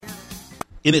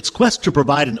In its quest to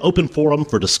provide an open forum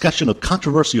for discussion of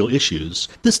controversial issues,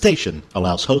 this station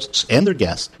allows hosts and their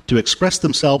guests to express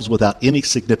themselves without any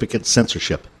significant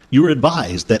censorship. You are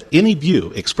advised that any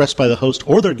view expressed by the host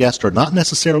or their guest are not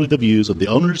necessarily the views of the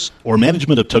owners or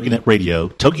management of TogiNet Radio,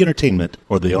 Togi Entertainment,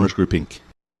 or the Owners Group, Inc.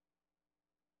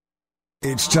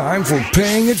 It's time for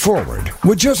Paying It Forward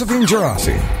with Josephine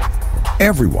Gerasi.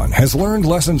 Everyone has learned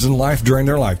lessons in life during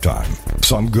their lifetime.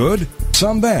 Some good,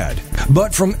 some bad.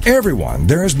 But from everyone,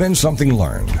 there has been something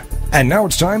learned. And now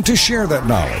it's time to share that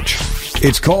knowledge.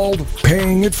 It's called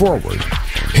Paying It Forward.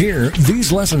 Here,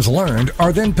 these lessons learned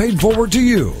are then paid forward to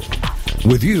you,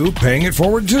 with you paying it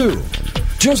forward too.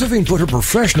 Josephine put her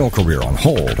professional career on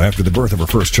hold after the birth of her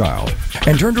first child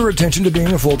and turned her attention to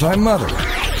being a full-time mother.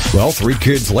 Well, 3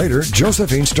 kids later,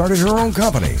 Josephine started her own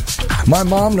company,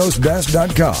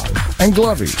 MyMomKnowsBest.com and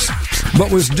Glovies,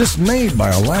 but was dismayed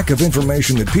by a lack of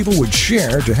information that people would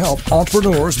share to help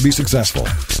entrepreneurs be successful.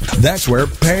 That's where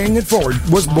Paying It Forward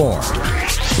was born.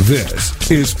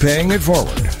 This is Paying It Forward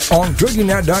on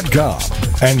TogiNet.com.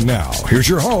 And now, here's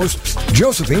your host,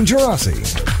 Josephine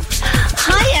Gerasi.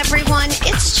 Hi, everyone.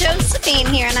 It's Josephine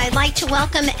here, and I'd like to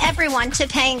welcome everyone to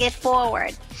Paying It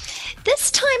Forward. This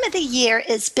time of the year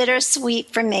is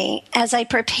bittersweet for me as I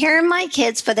prepare my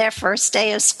kids for their first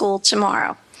day of school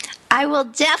tomorrow. I will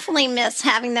definitely miss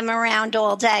having them around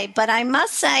all day, but I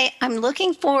must say I'm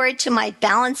looking forward to my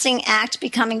balancing act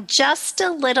becoming just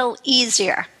a little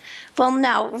easier. Well,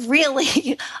 no,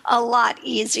 really a lot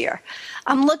easier.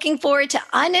 I'm looking forward to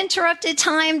uninterrupted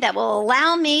time that will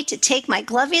allow me to take my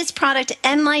Glovies product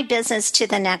and my business to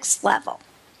the next level.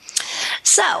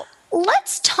 So,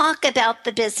 let's talk about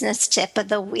the business tip of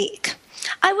the week.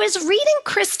 I was reading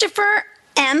Christopher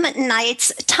M.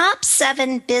 Knight's Top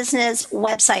 7 Business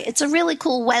website. It's a really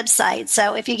cool website,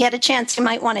 so if you get a chance, you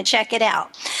might want to check it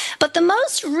out. But the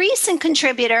most recent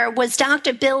contributor was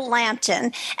Dr. Bill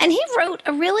Lampton, and he wrote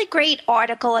a really great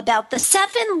article about the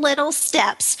 7 little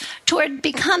steps toward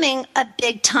becoming a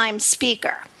big-time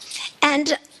speaker.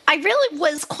 And I really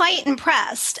was quite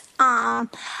impressed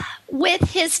with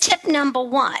his tip number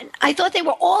 1. I thought they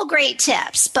were all great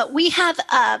tips, but we have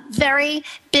a very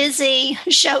busy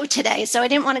show today, so I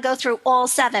didn't want to go through all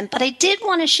 7. But I did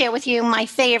want to share with you my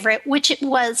favorite, which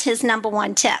was his number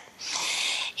 1 tip.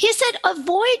 He said,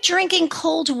 avoid drinking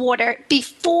cold water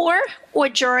before or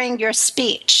during your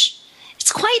speech.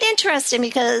 It's quite interesting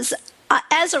because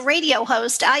as a radio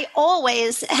host, I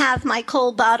always have my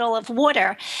cold bottle of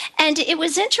water. And it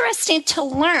was interesting to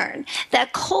learn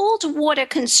that cold water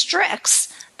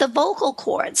constricts the vocal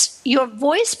cords. Your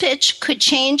voice pitch could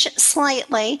change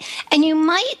slightly, and you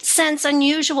might sense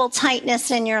unusual tightness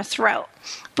in your throat.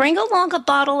 Bring along a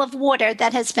bottle of water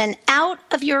that has been out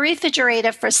of your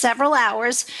refrigerator for several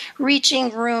hours,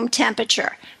 reaching room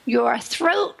temperature. Your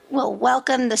throat will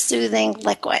welcome the soothing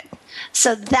liquid.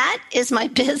 So that is my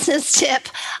business tip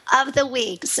of the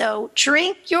week. So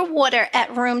drink your water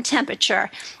at room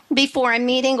temperature before a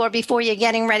meeting or before you're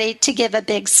getting ready to give a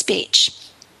big speech.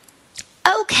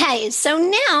 Okay, so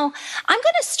now I'm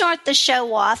going to start the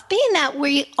show off. Being that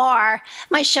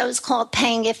my show is called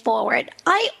Paying It Forward,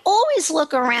 I always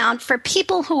look around for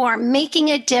people who are making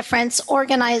a difference,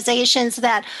 organizations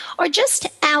that are just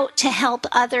out to help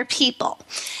other people.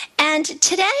 And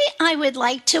today I would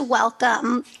like to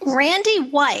welcome Randy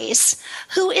Weiss,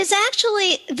 who is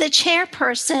actually the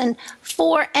chairperson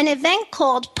for an event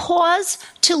called Pause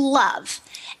to Love.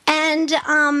 And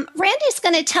Randy's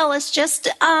going to tell us just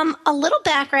a little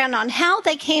background on how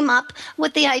they came up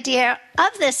with the idea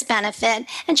of this benefit.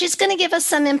 And she's going to give us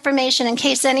some information in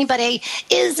case anybody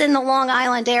is in the Long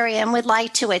Island area and would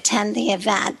like to attend the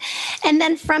event. And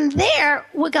then from there,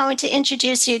 we're going to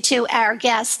introduce you to our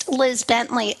guest, Liz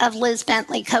Bentley of Liz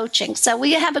Bentley Coaching. So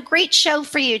we have a great show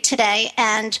for you today.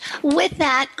 And with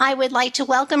that, I would like to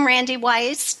welcome Randy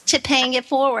Weiss to Paying It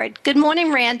Forward. Good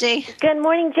morning, Randy. Good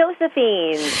morning,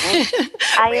 Josephine.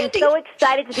 I am so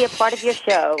excited to be a part of your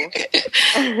show.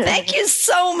 Thank you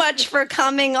so much for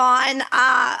coming on.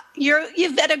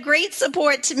 You've been a great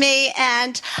support to me,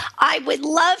 and I would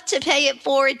love to pay it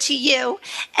forward to you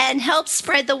and help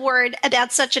spread the word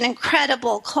about such an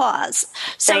incredible cause.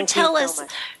 So Thank tell you us, so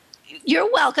much.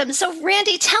 You're welcome. So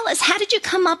Randy, tell us, how did you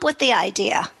come up with the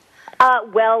idea?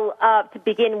 To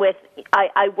begin with,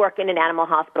 I work in an animal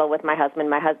hospital with my husband.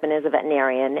 My husband is a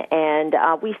veterinarian, and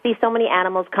we see so many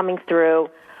animals coming through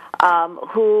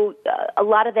who, a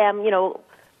lot of them,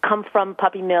 come from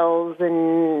puppy mills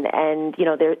and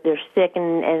they're sick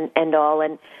and all.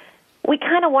 And we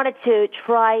kind of wanted to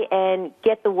try and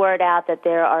get the word out that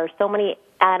there are so many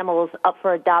animals up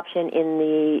for adoption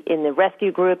in the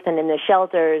rescue groups and in the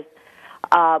shelters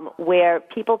where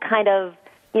people kind of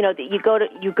you go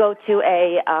to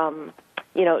a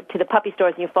to the puppy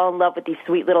stores and you fall in love with these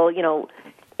sweet little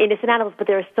innocent animals, but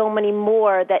there are so many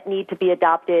more that need to be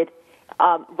adopted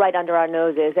right under our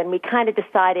noses. And we kind of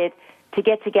decided to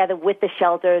get together with the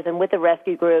shelters and with the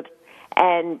rescue groups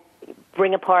and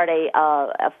bring apart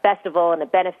a festival and a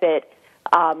benefit,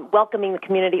 welcoming the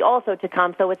community also to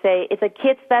come. So it's a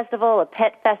kids festival, a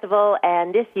pet festival,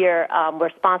 and this year we're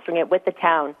sponsoring it with the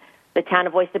town. The town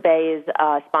of Oyster Bay is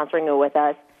sponsoring it with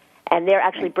us, and they're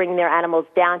actually bringing their animals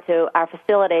down to our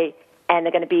facility, and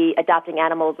they're going to be adopting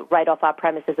animals right off our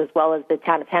premises, as well as the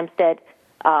town of Hempstead,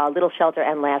 Little Shelter,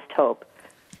 and Last Hope.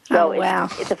 So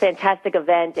it's a fantastic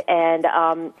event, and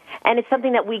it's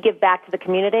something that we give back to the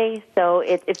community, so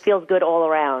it feels good all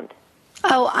around.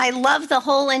 Oh, I love the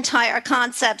whole entire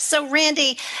concept. So,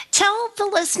 Randy, tell the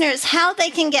listeners how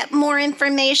they can get more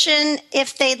information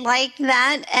if they'd like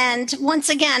that, and once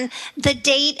again, the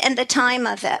date and the time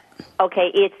of it. Okay,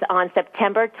 it's on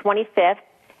September 25th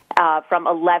from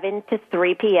 11 to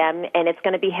 3 p.m., and it's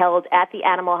going to be held at the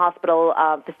Animal Hospital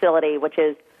facility, which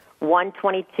is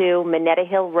 122 Minetta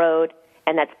Hill Road,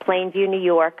 and that's Plainview, New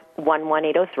York,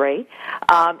 11803.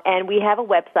 And we have a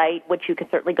website, which you can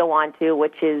certainly go on to,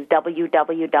 which is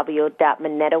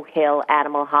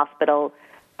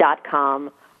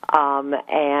www.minettahillanimalhospital.com.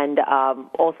 And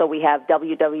also we have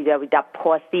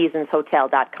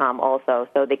www.pawseasonshotel.com also,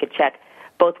 so they could check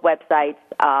both websites.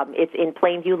 It's in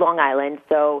Plainview, Long Island,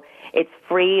 so it's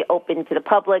free, open to the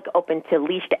public, open to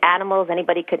leashed animals.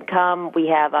 Anybody could come. We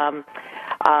have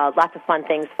lots of fun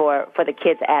things for the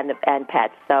kids and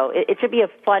pets. So it should be a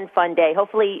fun day.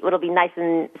 Hopefully it'll be nice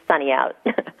and sunny out.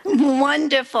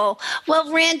 Wonderful.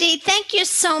 Well, Randy, thank you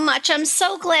so much. I'm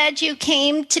so glad you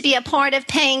came to be a part of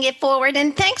Paying It Forward,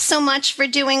 and thanks so much for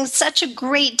doing such a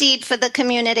great deed for the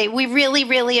community. We really,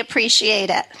 really appreciate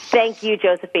it. Thank you,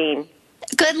 Josephine.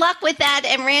 Good luck with that.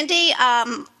 And Randy,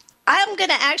 I'm going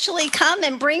to actually come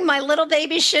and bring my little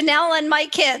baby Chanel and my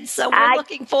kids. So we're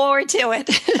looking forward to it.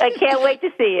 I can't wait to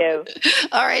see you.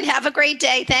 All right. Have a great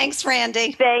day. Thanks,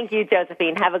 Randy. Thank you,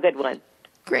 Josephine. Have a good one.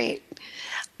 Great.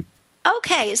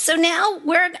 Okay, so now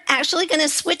we're actually going to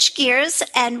switch gears,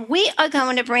 and we are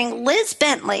going to bring Liz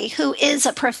Bentley, who is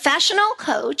a professional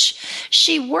coach.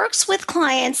 She works with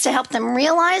clients to help them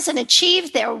realize and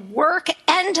achieve their work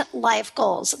and life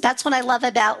goals. That's what I love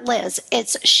about Liz.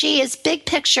 She is big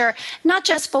picture, not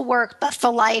just for work, but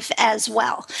for life as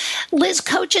well. Liz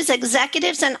coaches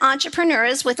executives and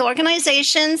entrepreneurs with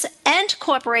organizations and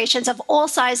corporations of all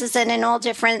sizes and in all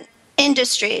different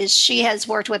industries. She has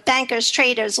worked with bankers,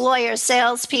 traders, lawyers,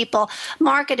 salespeople,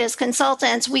 marketers,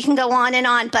 consultants. We can go on and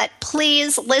on, but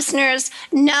please, listeners,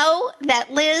 know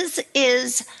that Liz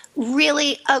is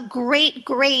really a great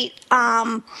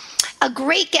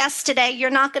guest today. You're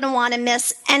not going to want to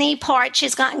miss any part.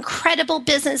 She's got incredible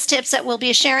business tips that we'll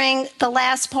be sharing the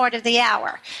last part of the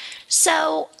hour.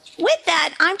 So with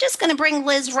that, I'm just going to bring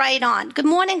Liz right on. Good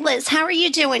morning, Liz. How are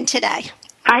you doing today?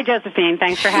 Hi, Josephine.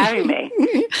 Thanks for having me.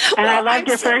 And I loved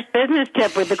your first business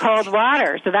tip with the cold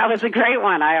water. So that was a great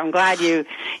one. I'm glad you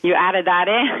added that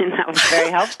in. That was very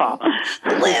helpful.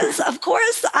 Liz, of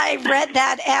course, I read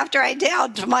that after I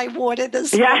downed my water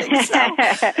this morning. So,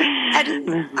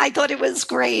 and I thought it was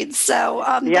great. So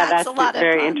that's a lot of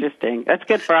very interesting. That's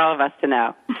good for all of us to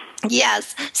know.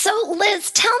 Yes. So,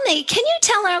 Liz, tell me, can you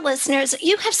tell our listeners,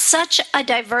 you have such a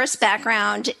diverse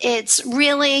background. It's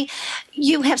really,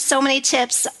 you have so many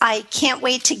tips. I can't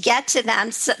wait to get to them.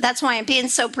 So that's why I'm being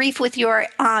so brief with your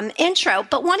intro.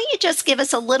 But why don't you just give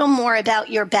us a little more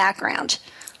about your background?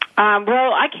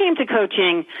 Well, I came to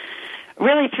coaching.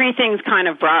 Really, three things kind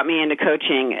of brought me into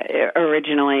coaching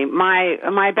originally.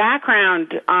 My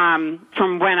background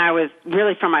from when I was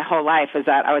really from my whole life is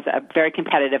that I was a very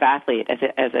competitive athlete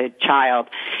as a child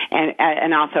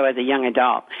and also as a young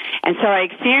adult. And so I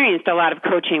experienced a lot of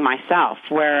coaching myself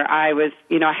where I was,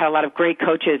 I had a lot of great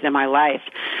coaches in my life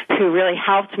who really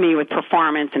helped me with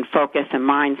performance and focus and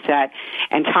mindset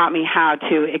and taught me how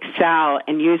to excel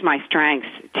and use my strengths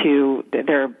to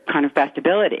their kind of best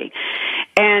ability.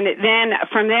 And then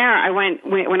from there, I went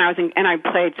when I was and I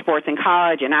played sports in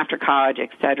college and after college,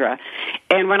 etc.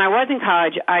 And when I was in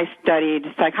college, I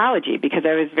studied psychology because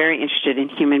I was very interested in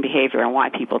human behavior and why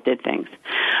people did things.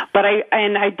 But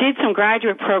I did some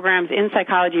graduate programs in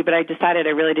psychology, but I decided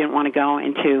I really didn't want to go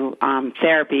into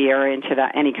therapy or into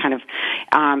that any kind of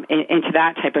into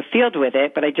that type of field with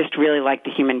it. But I just really liked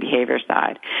the human behavior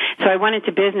side. So I went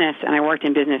into business and I worked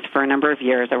in business for a number of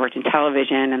years. I worked in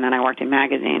television and then I worked in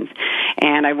magazines.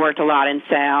 And I worked a lot in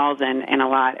sales and a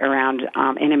lot around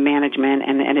in management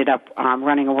and ended up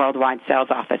running a worldwide sales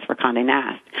office for Condé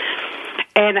Nast.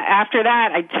 And after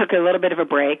that, I took a little bit of a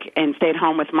break and stayed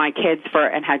home with my kids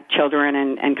and had children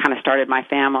and kind of started my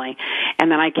family. And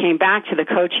then I came back to the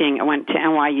coaching and went to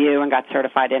NYU and got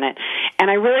certified in it. And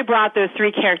I really brought those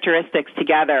three characteristics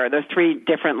together, those three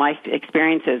different life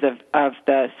experiences of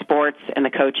the sports and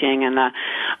the coaching and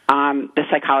the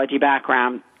psychology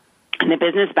background and the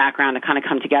business background to kind of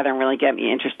come together and really get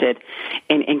me interested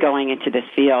in going into this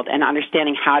field and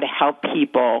understanding how to help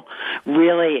people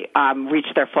really reach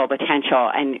their full potential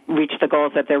and reach the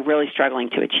goals that they're really struggling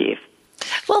to achieve.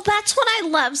 Well, that's what I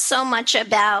love so much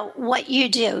about what you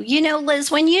do. You know, Liz,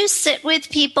 when you sit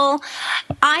with people,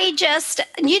 I just,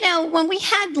 when we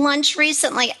had lunch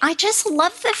recently, I just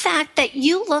love the fact that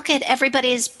you look at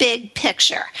everybody's big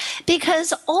picture,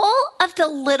 because all of the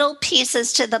little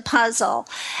pieces to the puzzle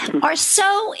are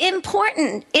so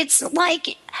important. It's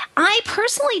like, I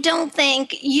personally don't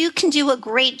think you can do a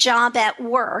great job at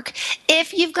work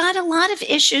if you've got a lot of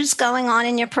issues going on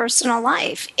in your personal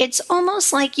life. It's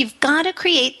almost like you've got to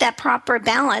create that proper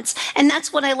balance. And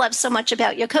that's what I love so much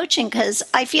about your coaching, because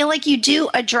I feel like you do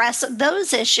address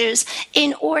those issues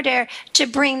in order to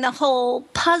bring the whole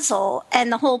puzzle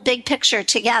and the whole big picture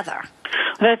together.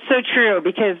 That's so true,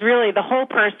 because really the whole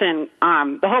person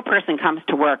comes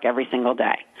to work every single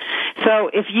day. So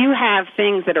if you have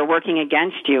things that are working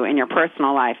against you in your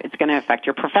personal life, it's going to affect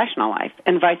your professional life,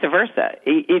 and vice versa.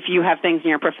 If you have things in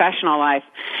your professional life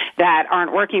that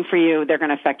aren't working for you, they're going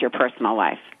to affect your personal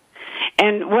life.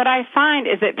 And what I find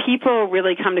is that people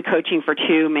really come to coaching for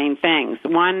two main things.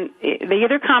 One, they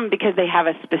either come because they have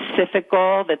a specific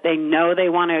goal that they know they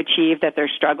want to achieve that they're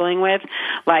struggling with.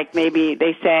 Like maybe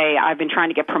they say, I've been trying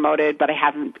to get promoted, but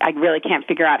I really can't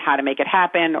figure out how to make it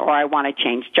happen, or I want to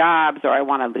change jobs, or I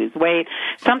want to lose weight.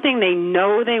 Something they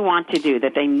know they want to do,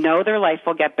 that they know their life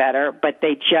will get better, but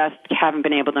they just haven't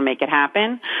been able to make it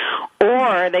happen.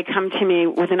 Or they come to me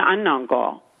with an unknown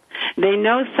goal. They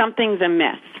know something's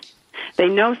amiss. They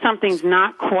know something's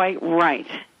not quite right,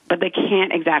 but they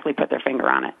can't exactly put their finger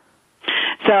on it.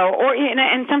 So,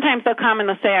 and sometimes they'll come and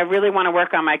they'll say, I really want to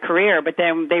work on my career, but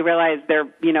then they realize they're,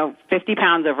 50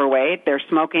 pounds overweight, they're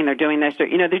smoking, they're doing this, they're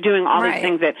doing all these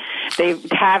things that they've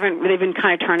been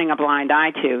kind of turning a blind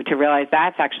eye to realize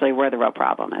that's actually where the real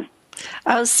problem is.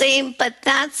 Oh, see, but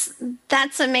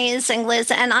that's amazing, Liz,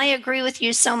 and I agree with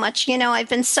you so much. I've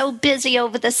been so busy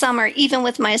over the summer, even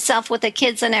with myself, with the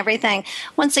kids and everything.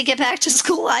 Once I get back to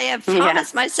school, I have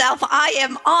promised myself I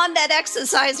am on that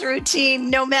exercise routine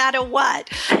no matter what.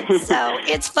 So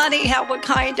it's funny how we're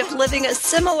kind of living a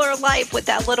similar life with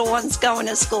that little ones going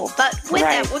to school. But with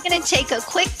that, we're going to take a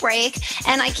quick break,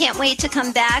 and I can't wait to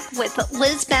come back with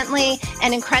Liz Bentley,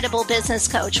 an incredible business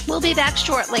coach. We'll be back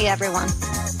shortly, everyone.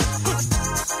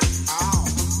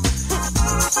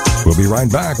 We'll be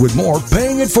right back with more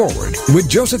Paying It Forward with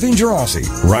Josephine Gerasi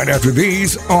right after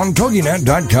these on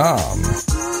TogiNet.com.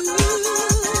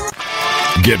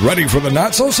 Get ready for the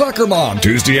Not So Soccer Mom,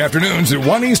 Tuesday afternoons at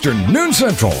 1 Eastern, noon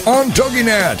Central on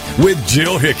TogiNet with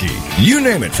Jill Hickey. You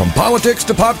name it, from politics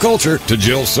to pop culture to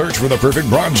Jill's search for the perfect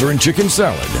bronzer and chicken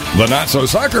salad. The Not So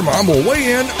Soccer Mom will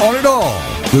weigh in on it all.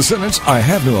 The sentence, I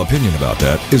have no opinion about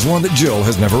that, is one that Jill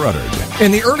has never uttered.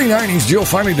 In the early 90s, Jill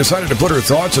finally decided to put her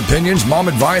thoughts, opinions, mom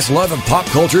advice, love of pop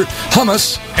culture,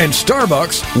 hummus, and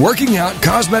Starbucks, working out,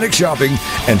 cosmetic shopping,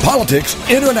 and politics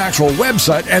into an actual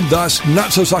website, and thus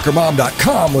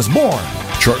NotSoSoccerMom.com was born.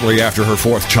 Shortly after her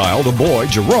fourth child, a boy,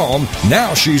 Jerome,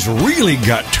 now she's really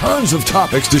got tons of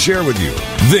topics to share with you.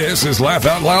 This is Laugh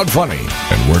Out Loud Funny,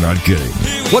 and we're not kidding.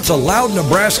 What's a loud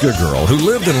Nebraska girl who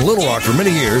lived in Little Rock for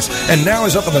many years and now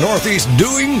is up in the Northeast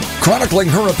doing? Chronicling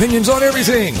her opinions on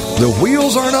everything. The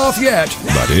wheels aren't off yet,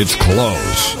 but it's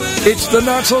close. It's the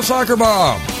Not So Soccer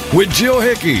Mom with Jill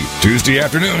Hickey, Tuesday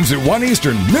afternoons at 1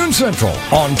 Eastern, noon Central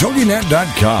on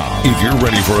TogiNet.com. If you're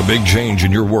ready for a big change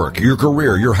in your work, your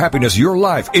career, your happiness, your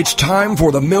life, it's time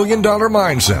for the $1 Million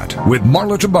Mindset with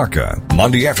Marla Tabaka.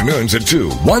 Monday afternoons at 2,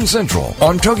 1 Central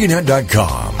on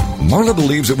TogiNet.com. Marla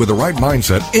believes that with the right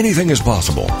mindset, anything is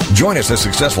possible. Join us as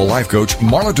successful life coach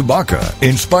Marla Tabaka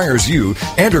inspires you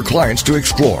and her clients to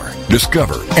explore,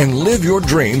 discover, and live your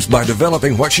dreams by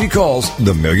developing what she calls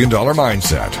the $1 Million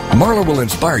Mindset. Marla will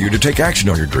inspire you to take action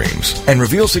on your dreams and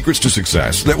reveal secrets to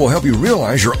success that will help you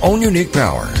realize your own unique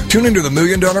power. Tune into the $1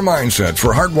 Million Mindset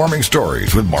for heartwarming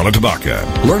stories with Marla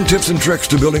Tabaka. Learn tips and tricks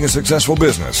to building a successful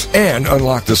business and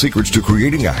unlock the secrets to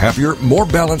creating a happier, more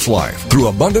balanced life through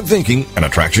abundant thinking and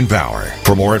attraction power.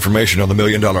 For more information on the $1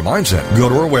 Million Mindset, go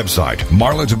to our website,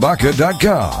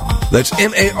 marlatabaka.com. That's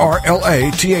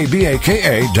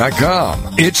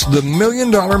MarlaTabaka.com. It's the $1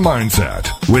 Million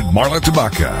Mindset with Marla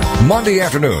Tabaka. Monday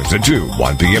afternoons at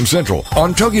 1 p.m. Central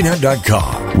on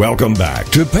TogiNet.com. Welcome back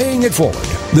to Paying It Forward,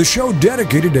 the show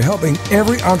dedicated to helping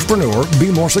every entrepreneur be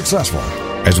more successful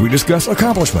as we discuss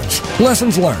accomplishments,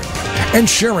 lessons learned, and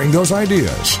sharing those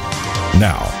ideas.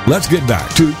 Now, let's get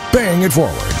back to Paying It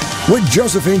Forward with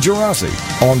Josephine Girassi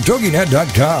on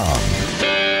TogiNet.com.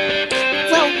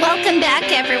 Well, welcome back,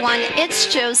 everyone.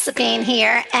 It's Josephine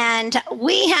here, and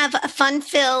we have a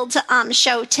fun-filled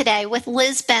show today with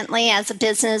Liz Bentley as a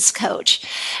business coach.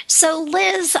 So,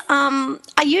 Liz,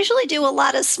 I usually do a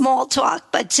lot of small talk,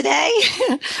 but today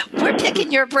we're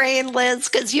picking your brain, Liz,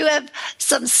 because you have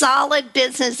some solid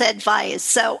business advice.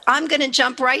 So I'm going to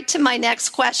jump right to my next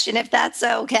question, if that's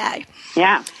okay.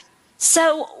 Yeah.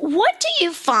 So what do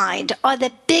you find are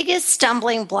the biggest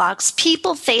stumbling blocks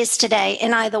people face today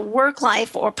in either work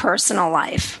life or personal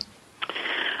life?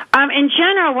 In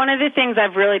general, one of the things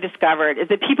I've really discovered is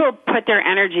that people put their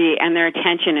energy and their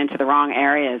attention into the wrong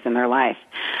areas in their life.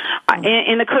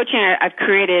 In the coaching, I've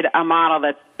created a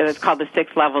model that's called the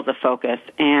 6 levels of focus.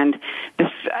 And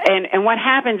what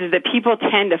happens is that people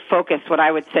tend to focus, what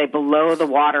I would say, below the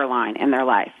waterline in their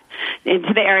life,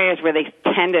 into the areas where they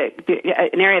tend to,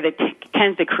 an area that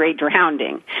tends to create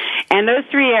drowning. And those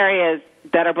 3 areas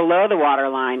that are below the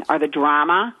waterline are the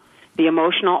drama, the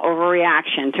emotional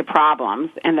overreaction to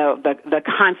problems, and the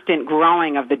constant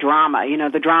growing of the drama. You know,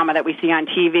 the drama that we see on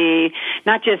TV,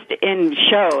 not just in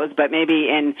shows, but maybe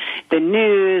in the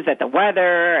news, at the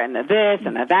weather, and the this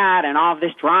and the that, and all of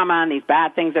this drama and these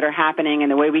bad things that are happening,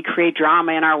 and the way we create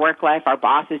drama in our work life. Our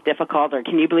boss is difficult, or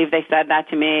can you believe they said that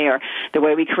to me? Or the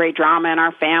way we create drama in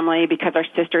our family because our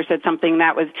sister said something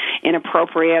that was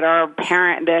inappropriate, or our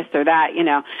parent this or that. You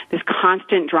know, this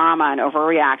constant drama and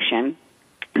overreaction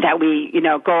that we,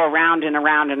 go around and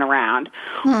around and around.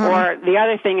 Mm-hmm. Or the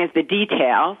other thing is the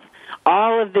details,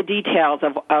 all of the details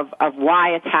of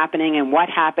why it's happening and what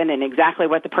happened and exactly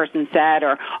what the person said,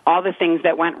 or all the things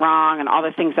that went wrong and all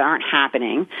the things that aren't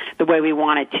happening the way we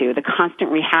want it to, the constant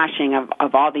rehashing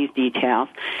of all these details.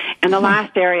 And the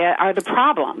last area are the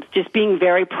problems, just being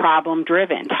very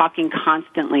problem-driven, talking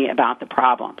constantly about the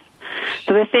problems.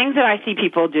 So the things that I see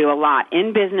people do a lot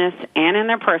in business and in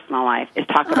their personal life is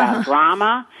talk about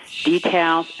drama,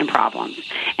 details, and problems,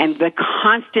 and the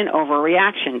constant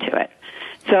overreaction to it.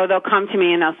 So they'll come to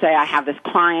me and they'll say, I have this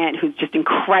client who's just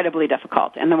incredibly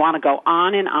difficult, and they want to go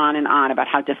on and on and on about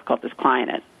how difficult this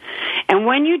client is. And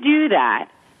when you do that,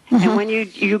 and when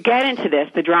you get into this,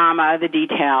 the drama, the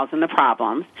details, and the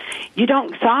problems, you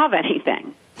don't solve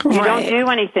anything. You don't do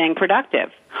anything productive.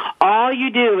 All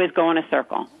you do is go in a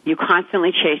circle. You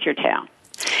constantly chase your tail.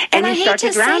 And I hate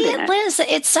to say it, Liz,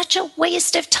 it's such a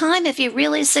waste of time if you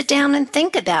really sit down and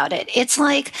think about it. It's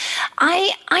like,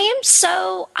 I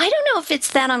don't know if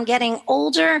it's that I'm getting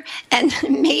older and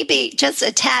maybe just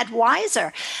a tad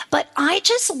wiser, but I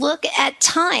just look at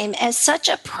time as such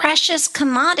a precious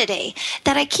commodity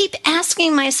that I keep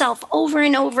asking myself over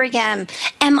and over again,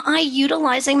 am I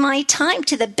utilizing my time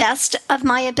to the best of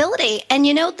my ability? And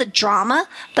the drama,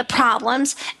 the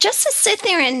problems, just to sit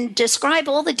there and describe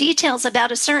all the details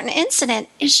about a certain incident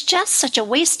is just such a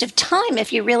waste of time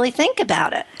if you really think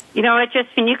about it. You know what,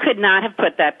 Justine, you could not have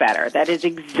put that better. That is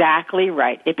exactly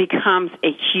right. It becomes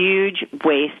a huge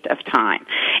waste of time.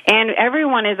 And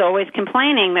everyone is always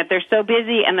complaining that they're so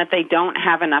busy and that they don't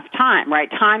have enough time, right?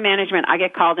 Time management, I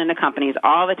get called into companies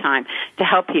all the time to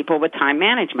help people with time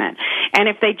management. And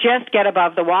if they just get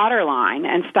above the waterline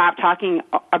and stop talking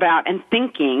about and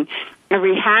thinking and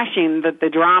rehashing the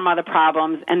drama, the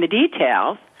problems, and the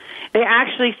details, they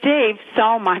actually save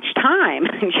so much time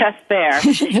just there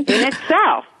in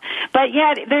itself. But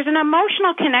yet, there's an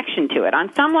emotional connection to it.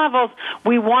 On some levels,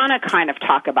 we want to kind of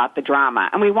talk about the drama,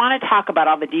 and we want to talk about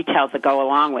all the details that go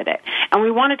along with it, and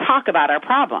we want to talk about our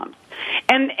problems.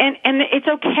 And it's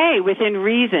okay within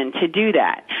reason to do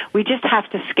that. We just have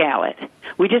to scale it.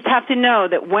 We just have to know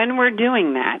that when we're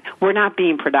doing that, we're not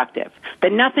being productive,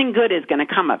 that nothing good is going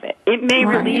to come of it. It may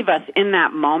relieve us in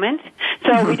that moment.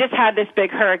 So we just had this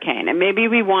big hurricane, and maybe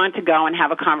we want to go and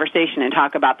have a conversation and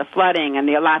talk about the flooding and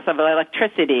the loss of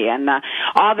electricity and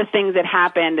all the things that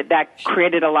happened that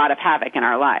created a lot of havoc in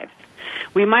our lives.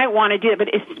 We might want to do it, but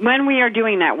when we are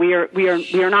doing that, we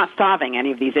are not solving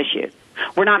any of these issues.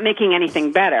 We're not making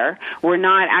anything better. We're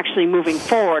not actually moving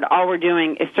forward. All we're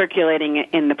doing is circulating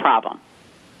in the problem.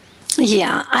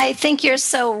 Yeah, I think you're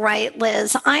so right,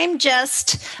 Liz.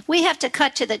 We have to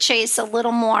cut to the chase a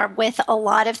little more with a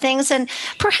lot of things. And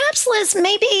perhaps, Liz,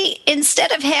 maybe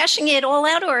instead of hashing it all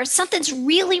out, or something's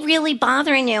really, really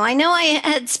bothering you. I know I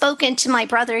had spoken to my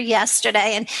brother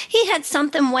yesterday, and he had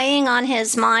something weighing on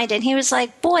his mind. And he was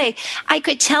like, boy, I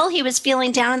could tell he was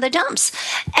feeling down in the dumps.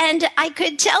 And I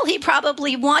could tell he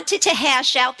probably wanted to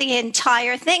hash out the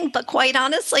entire thing. But quite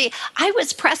honestly, I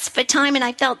was pressed for time and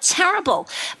I felt terrible.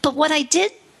 But what I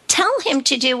did tell him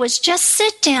to do was just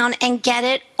sit down and get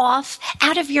it off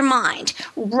out of your mind.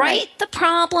 Write the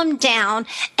problem down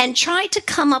and try to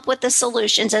come up with the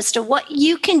solutions as to what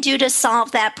you can do to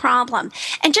solve that problem.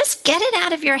 And just get it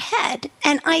out of your head.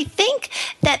 And I think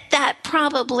that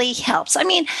probably helps. I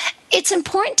mean, it's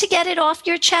important to get it off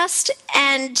your chest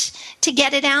and to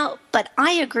get it out, but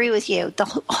I agree with you. The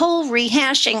whole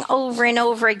rehashing over and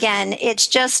over again, it's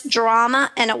just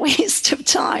drama and a waste of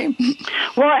time.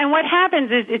 Well, and what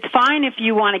happens is it's fine if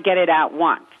you want to get it out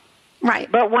once. Right.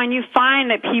 But when you find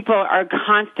that people are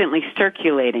constantly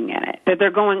circulating in it, that they're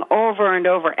going over and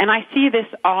over, and I see this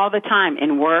all the time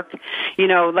in work. You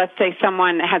know, let's say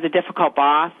someone has a difficult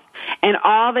boss, and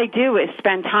all they do is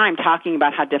spend time talking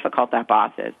about how difficult that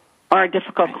boss is, or a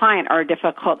difficult client, or a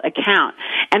difficult account.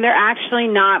 And they're actually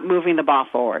not moving the ball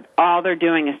forward. All they're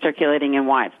doing is circulating in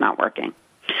why it's not working.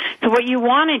 So what you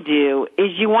want to do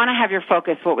is you want to have your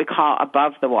focus what we call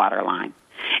above the waterline.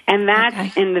 And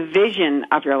that's in the vision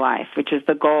of your life, which is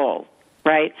the goal,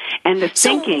 right? And the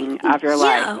thinking of your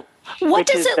life. What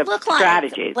does it look like,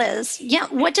 strategies. Liz? Yeah,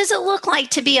 what does it look like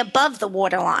to be above the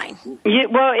waterline?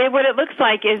 What it looks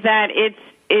like is that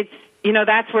it's you know,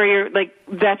 that's where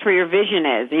your vision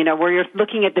is, you know, where you're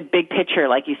looking at the big picture,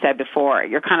 like you said before.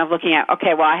 You're kind of looking at,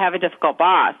 okay, well, I have a difficult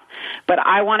boss, but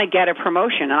I want to get a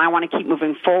promotion and I want to keep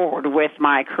moving forward with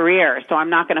my career. So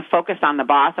I'm not going to focus on the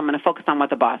boss. I'm going to focus on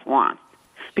what the boss wants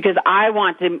because I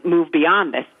want to move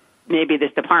beyond this, maybe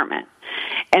this department.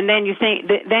 And then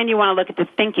then you want to look at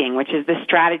the thinking, which is the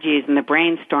strategies and the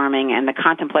brainstorming and the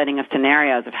contemplating of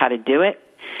scenarios of how to do it.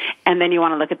 And then you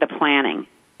want to look at the planning.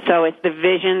 So it's the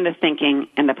vision, the thinking,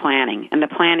 and the planning. And the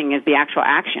planning is the actual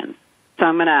actions. So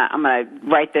I'm gonna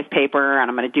write this paper,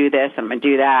 and I'm gonna do this, and I'm gonna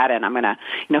do that, and I'm gonna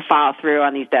follow through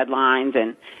on these deadlines,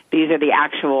 and these are the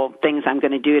actual things I'm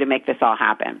gonna do to make this all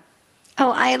happen.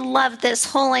 Oh, I love this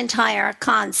whole entire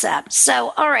concept.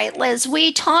 So, all right, Liz,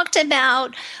 we talked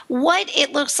about what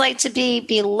it looks like to be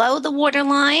below the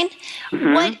waterline,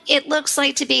 what it looks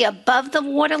like to be above the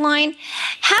waterline.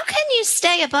 How can you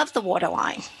stay above the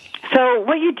waterline? So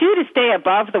what you do to stay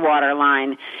above the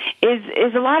waterline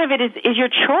is a lot of it is your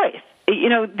choice. You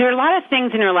know, there are a lot of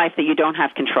things in your life that you don't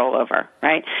have control over,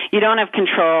 right? You don't have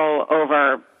control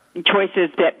over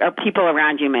choices that people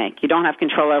around you make. You don't have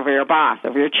control over your boss,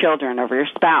 over your children, over your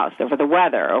spouse, over the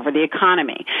weather, over the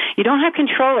economy. You don't have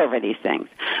control over these things,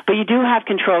 but you do have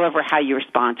control over how you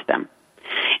respond to them.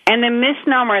 And the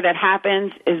misnomer that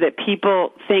happens is that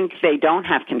people think they don't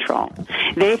have control.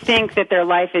 They think that their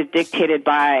life is dictated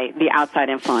by the outside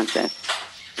influences.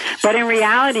 But in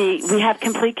reality, we have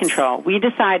complete control. We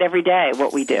decide every day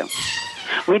what we do.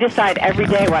 We decide every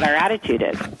day what our attitude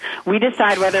is. We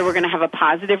decide whether we're going to have a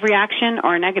positive reaction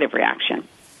or a negative reaction.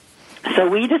 So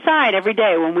we decide every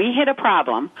day when we hit a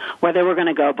problem whether we're going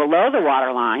to go below the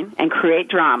waterline and create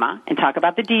drama and talk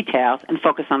about the details and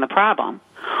focus on the problem,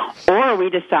 or we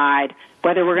decide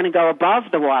whether we're going to go above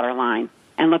the waterline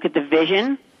and look at the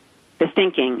vision, the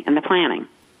thinking, and the planning.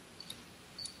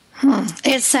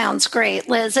 It sounds great,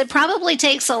 Liz. It probably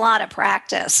takes a lot of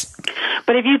practice.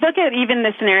 But if you look at even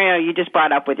the scenario you just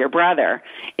brought up with your brother,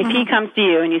 if he comes to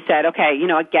you and you said, okay, you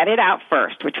know what, get it out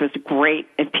first, which was a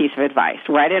great piece of advice.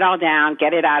 Write it all down,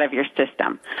 get it out of your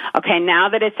system. Okay, now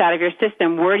that it's out of your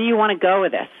system, where do you want to go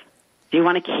with this? Do you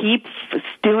want to keep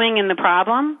stewing in the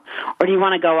problem, or do you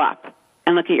want to go up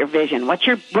and look at your vision? What's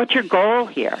your goal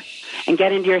here? And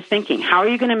get into your thinking. How are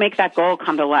you going to make that goal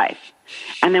come to life?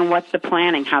 And then what's the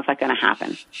planning? How's that going to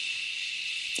happen?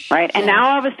 Right? And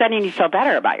now all of a sudden you feel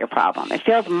better about your problem. It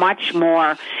feels much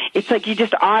more, it's like you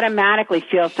just automatically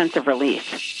feel a sense of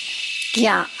relief.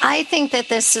 Yeah, I think that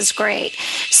this is great.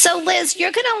 So, Liz,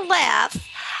 you're going to laugh.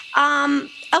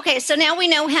 Okay, so now we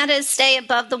know how to stay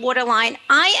above the waterline.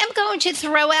 I am going to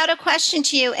throw out a question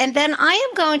to you, and then I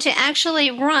am going to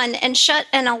actually run and shut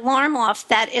an alarm off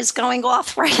that is going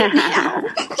off right now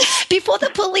before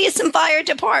the police and fire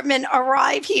department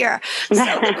arrive here. So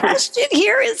the question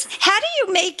here is, how do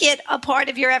you make it a part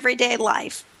of your everyday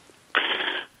life?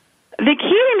 The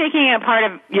key to making it a part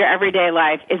of your everyday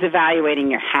life is evaluating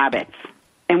your habits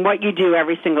and what you do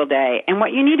every single day. And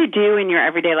what you need to do in your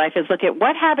everyday life is look at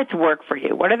what habits work for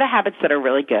you. What are the habits that are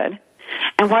really good?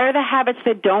 And what are the habits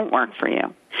that don't work for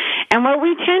you? And what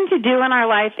we tend to do in our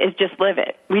life is just live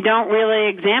it. We don't really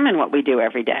examine what we do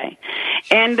every day.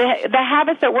 And the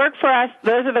habits that work for us,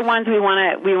 those are the ones we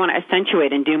want to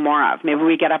accentuate and do more of. Maybe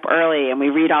we get up early and we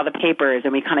read all the papers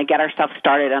and we kind of get ourselves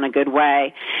started on a good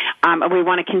way. And we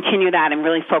want to continue that and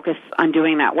really focus on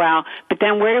doing that well. But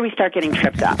then where do we start getting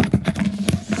tripped up?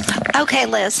 Okay,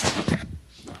 Liz.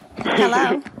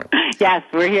 Hello? Yes,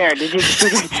 we're here. Did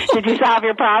you solve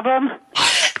your problem?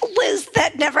 Liz,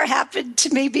 that never happened to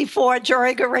me before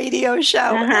during a radio show.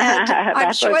 And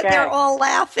I'm sure okay. They're all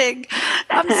laughing.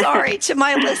 I'm sorry to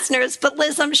my listeners, but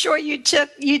Liz, I'm sure you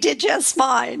did just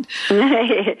fine.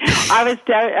 I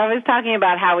was talking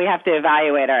about how we have to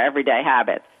evaluate our everyday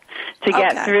habits to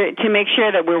get through, to make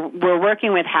sure that we're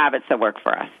working with habits that work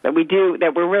for us, that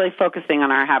we're really focusing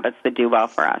on our habits that do well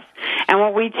for us. And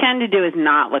what we tend to do is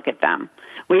not look at them.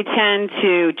 We tend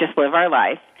to just live our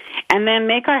life and then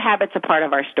make our habits a part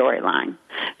of our storyline.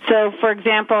 So, for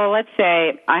example, let's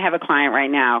say I have a client right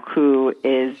now who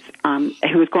is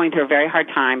going through a very hard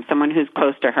time. Someone who's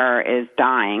close to her is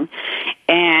dying,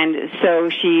 and so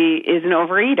she is an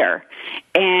overeater.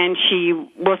 And she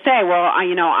will say, well,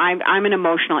 I'm an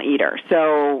emotional eater,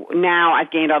 so now I've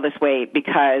gained all this weight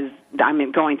because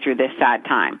I'm going through this sad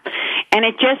time. And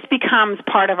it just becomes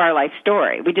part of our life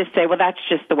story. We just say, well, that's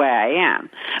just the way I am.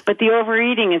 But the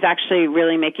overeating is actually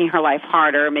really making her life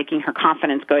harder, making her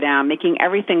confidence go down, making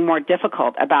everything more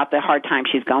difficult about the hard time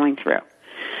she's going through.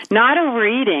 Not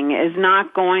overeating is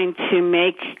not going to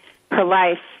make her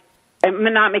life,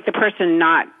 not make the person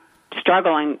not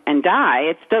struggle and die.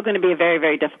 It's still going to be a very,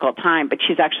 very difficult time, but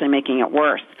she's actually making it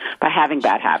worse by having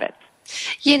bad habits.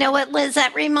 You know what, Liz,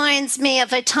 that reminds me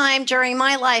of a time during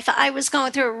my life. I was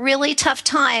going through a really tough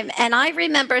time, and I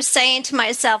remember saying to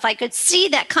myself, I could see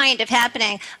that kind of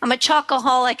happening. I'm a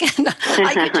chocoholic, and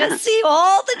I could just see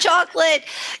all the chocolate,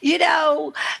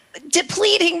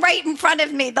 depleting right in front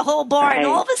of me, the whole bar. Right. And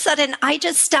all of a sudden, I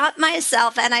just stopped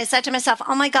myself, and I said to myself,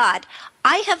 oh, my God,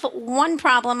 I have one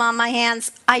problem on my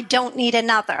hands. I don't need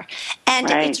another. And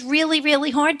It's really,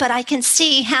 really hard, but I can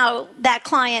see how that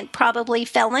client probably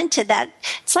fell into that.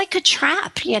 It's like a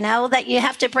trap, that you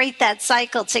have to break that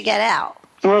cycle to get out.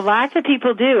 Well, lots of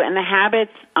people do, and the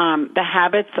habits are,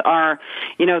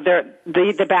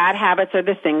 the bad habits are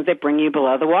the things that bring you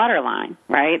below the waterline,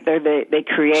 right? They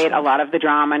create a lot of the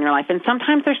drama in your life, and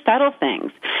sometimes they're subtle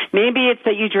things. Maybe it's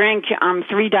that you drink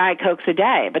 3 Diet Cokes a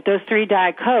day, but those 3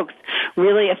 Diet Cokes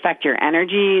really affect your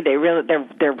energy. They're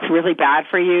really bad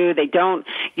for you. They don't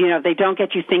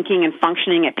get you thinking and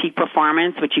functioning at peak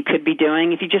performance, which you could be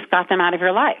doing if you just got them out of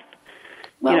your life.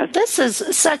 Well, this is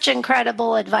such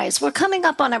incredible advice. We're coming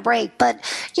up on a break, but,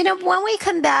 when we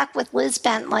come back with Liz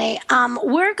Bentley,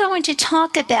 we're going to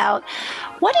talk about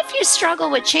what if you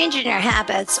struggle with changing your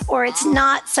habits or it's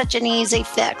not such an easy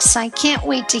fix. I can't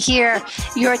wait to hear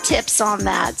your tips on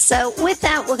that. So with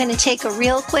that, we're going to take a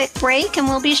real quick break, and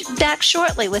we'll be back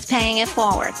shortly with Paying It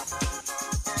Forward.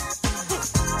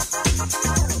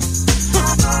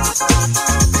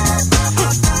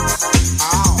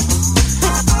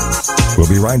 We'll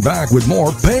be right back with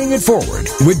more Paying It Forward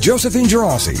with Josephine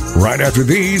Gerasi right after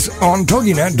these on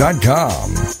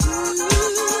TogiNet.com.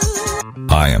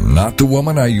 I am not the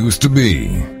woman I used to be.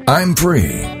 I'm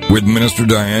free with Minister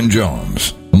Diane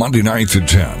Jones. Monday nights at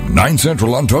 10, 9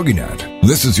 Central on TogiNet.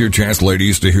 This is your chance,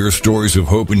 ladies, to hear stories of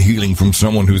hope and healing from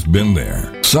someone who's been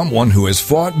there. Someone who has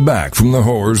fought back from the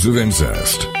horrors of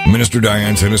incest. Minister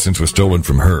Diane's innocence was stolen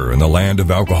from her in the land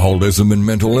of alcoholism and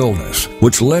mental illness,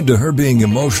 which led to her being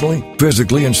emotionally,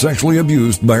 physically, and sexually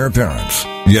abused by her parents.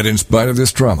 Yet in spite of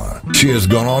this trauma, she has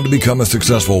gone on to become a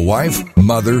successful wife,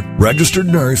 mother, registered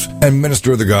nurse, and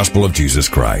minister of the gospel of Jesus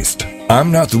Christ.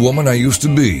 I'm Not the Woman I Used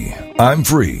to Be. I'm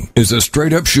Free is a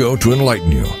straight-up show to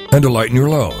enlighten you and to lighten your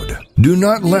load. Do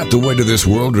not let the weight of this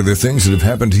world or the things that have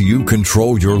happened to you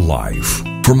control your life.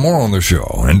 For more on the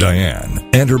show and Diane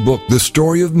and her book, The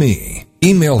Story of Me,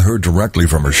 email her directly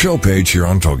from her show page here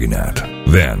on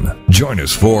TogiNet. Then, join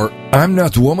us for I'm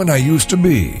Not the Woman I Used to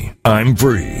Be. I'm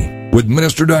Free with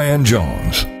Minister Diane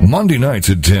Jones. Monday nights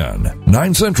at 10,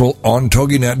 9 Central on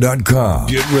TogiNet.com.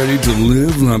 Get ready to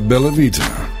live La Bella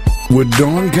Vita with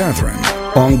Dawn Catherine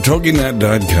on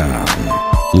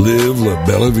TogiNet.com. Live La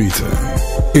Bella Vita.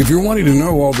 If you're wanting to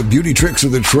know all the beauty tricks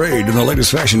of the trade and the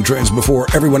latest fashion trends before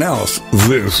everyone else,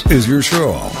 this is your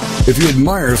show. If you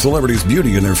admire celebrities'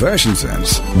 beauty and their fashion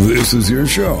sense, this is your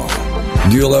show.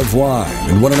 Do you love wine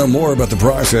and want to know more about the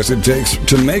process it takes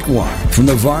to make wine from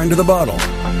the vine to the bottle?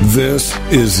 This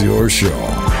is your show.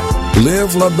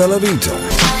 Live La Bella Vita.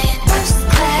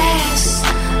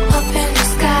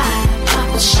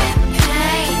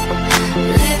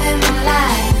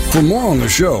 For more on the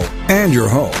show and your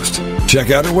host, check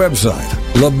out our website,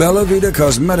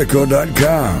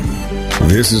 labellavitacosmetico.com.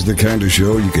 This is the kind of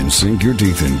show you can sink your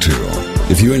teeth into.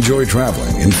 If you enjoy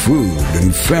traveling and food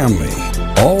and family,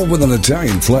 all with an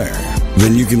Italian flair,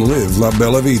 then you can live La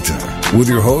Bella Vita with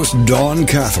your host, Dawn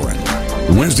Catherine.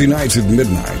 Wednesday nights at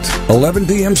midnight, 11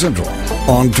 p.m. Central,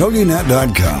 on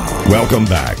TogiNet.com. Welcome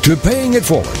back to Paying It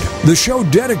Forward, the show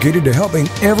dedicated to helping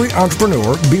every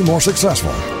entrepreneur be more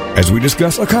successful, as we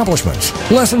discuss accomplishments,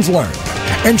 lessons learned,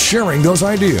 and sharing those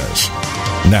ideas.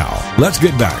 Now, let's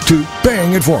get back to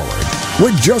Paying It Forward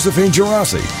with Josephine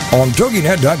Girassi on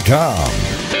TogiNet.com.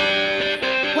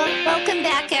 Welcome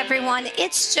back, everyone.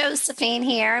 It's Josephine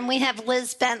here, and we have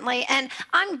Liz Bentley. And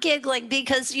I'm giggling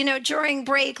because, during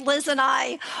break, Liz and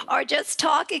I are just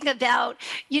talking about,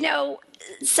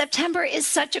 September is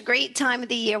such a great time of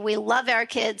the year. We love our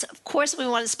kids. Of course, we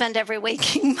want to spend every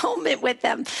waking moment with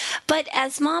them. But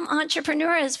as mom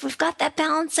entrepreneurs, we've got that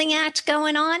balancing act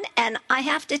going on. And I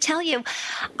have to tell you,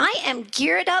 I am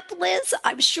geared up, Liz.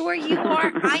 I'm sure you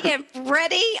are. I am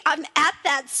ready. I'm at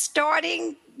that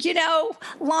starting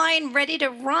line ready to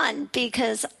run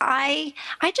because I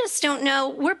just don't know.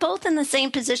 We're both in the same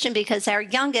position because our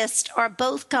youngest are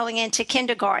both going into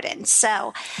kindergarten.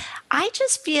 So I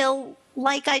just feel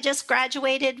like I just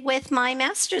graduated with my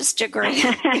master's degree.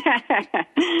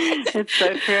 It's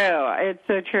so true. It's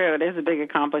so true. It is a big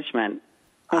accomplishment.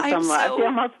 It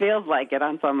almost feels like it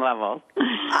on some levels.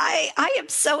 I am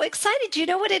so excited. You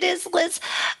know what it is, Liz?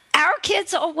 Our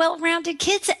kids are well-rounded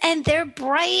kids, and they're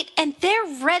bright, and they're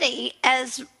ready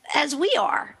as we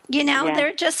are.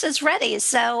 They're just as ready.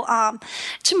 So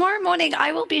tomorrow morning,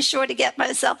 I will be sure to get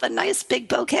myself a nice big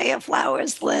bouquet of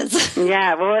flowers, Liz.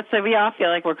 Yeah, well, so we all feel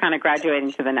like we're kind of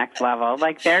graduating to the next level.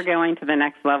 Like they're going to the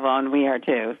next level, and we are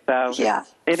too. So yeah,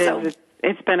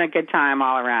 it's been a good time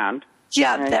all around.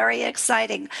 Yeah, very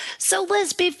exciting. So,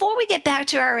 Liz, before we get back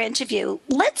to our interview,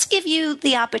 let's give you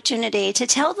the opportunity to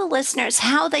tell the listeners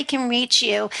how they can reach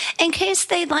you in case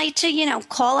they'd like to,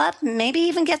 call up, maybe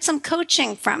even get some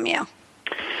coaching from you.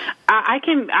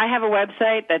 I have a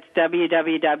website that's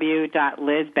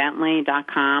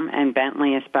www.lizbentley.com, and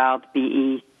Bentley is spelled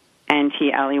Bentley.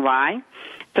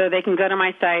 So they can go to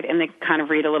my site and they can kind of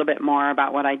read a little bit more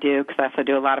about what I do, because I also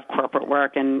do a lot of corporate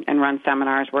work and run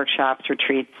seminars, workshops,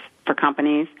 retreats for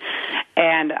companies.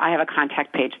 And I have a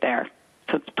contact page there,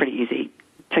 so it's pretty easy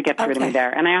to get through to me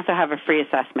there. And I also have a free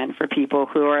assessment for people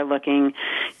who are looking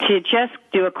to just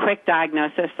do a quick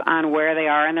diagnosis on where they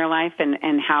are in their life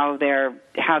and how they're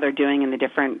doing in the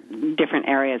different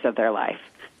areas of their life.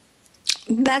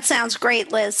 That sounds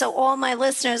great, Liz. So all my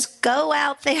listeners, go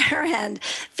out there and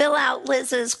fill out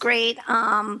Liz's great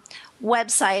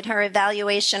website, her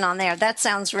evaluation on there. That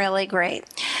sounds really great.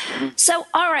 Mm-hmm. So,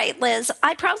 all right, Liz,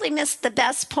 I probably missed the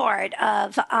best part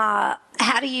of how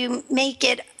do you make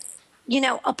it,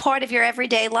 a part of your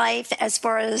everyday life as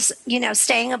far as,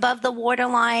 staying above the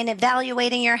waterline,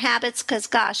 evaluating your habits, because,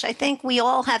 gosh, I think we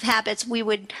all have habits we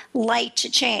would like to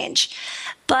change.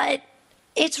 But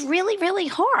it's really, really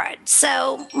hard.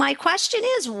 So my question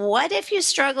is, what if you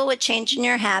struggle with changing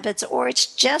your habits or it's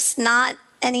just not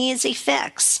an easy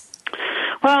fix?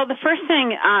 Well, the first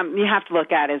thing you have to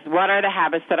look at is what are the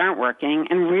habits that aren't working,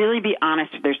 and really be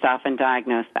honest with yourself and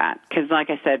diagnose that. Because like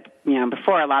I said,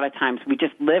 before, a lot of times we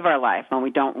just live our life and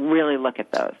we don't really look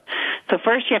at those. So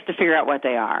first you have to figure out what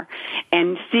they are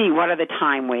and see what are the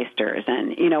time wasters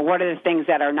and, what are the things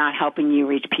that are not helping you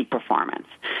reach peak performance.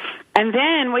 And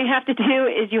then what you have to do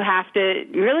is you have to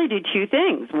really do two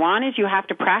things. One is you have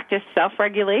to practice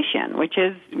self-regulation, which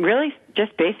is really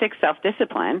just basic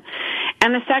self-discipline.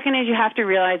 And the second is you have to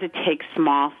realize it takes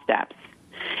small steps.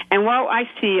 And what I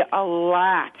see a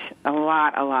lot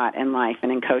in life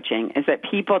and in coaching is that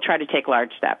people try to take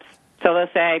large steps. So they'll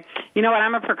say, you know what,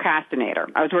 I'm a procrastinator.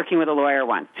 I was working with a lawyer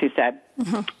once who said,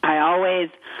 I always,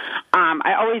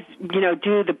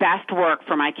 do the best work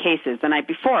for my cases the night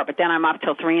before, but then I'm up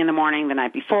till 3 a.m. the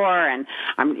night before, and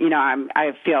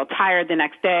I feel tired the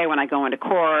next day when I go into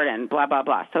court, and blah, blah,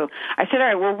 blah. So I said, all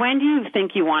right, well, when do you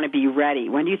think you want to be ready?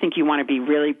 When do you think you want to be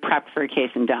really prepped for a case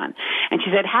and done? And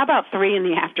she said, how about 3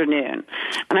 p.m?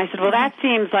 And I said, well, that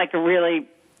seems like a really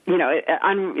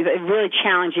a really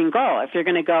challenging goal if you're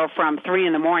going to go from 3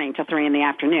 a.m. to 3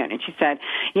 p.m. And she said,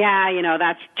 yeah,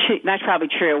 that's probably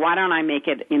true. Why don't I make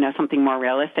it, something more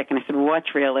realistic? And I said, well,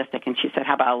 what's realistic? And she said,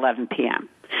 how about 11 p.m.?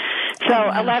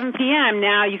 So 11 p.m.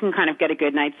 now you can kind of get a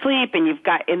good night's sleep, and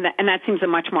and that seems a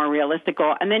much more realistic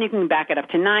goal. And then you can back it up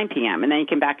to 9 p.m. and then you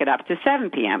can back it up to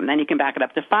 7 p.m. and then you can back it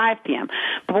up to 5 p.m.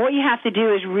 But what you have to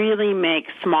do is really make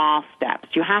small steps.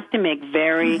 You have to make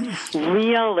very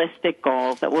realistic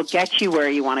goals that will get you where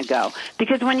you want to go.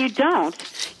 Because when you don't,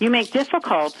 you make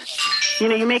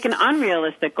you make an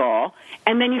unrealistic goal,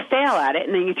 and then you fail at it,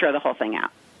 and then you throw the whole thing out.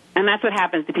 And that's what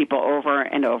happens to people over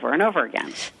and over and over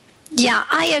again. Yeah,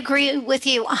 I agree with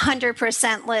you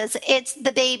 100%, Liz. It's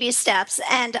the baby steps.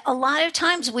 And a lot of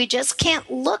times we just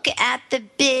can't look at the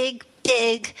big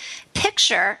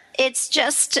picture. It's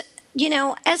just,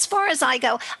 as far as I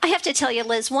go, I have to tell you,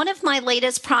 Liz, one of my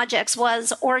latest projects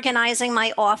was organizing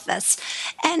my office.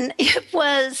 And it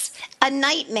was a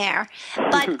nightmare.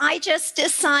 But I just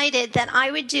decided that I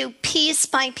would do piece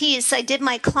by piece. I did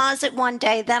my closet one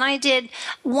day. Then I did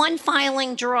one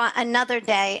filing drawer another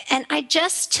day. And I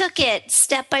just took it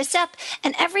step by step.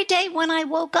 And every day when I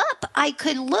woke up, I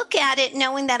could look at it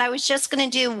knowing that I was just going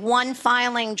to do one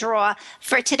filing drawer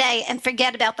for today and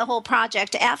forget about the whole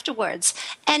project afterwards.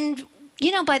 And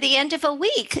by the end of a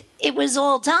week, it was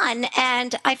all done,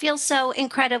 and I feel so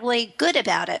incredibly good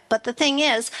about it. But the thing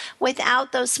is,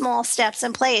 without those small steps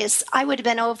in place, I would have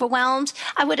been overwhelmed.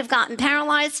 I would have gotten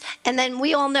paralyzed, and then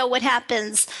we all know what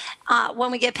happens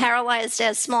when we get paralyzed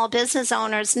as small business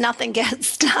owners. Nothing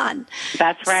gets done.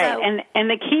 That's right. So, and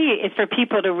the key is for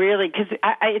people to really, because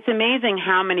it's amazing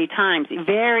how many times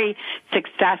very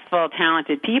successful,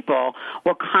 talented people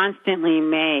will constantly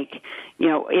make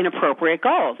inappropriate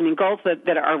goals. I mean, goals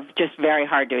that are just very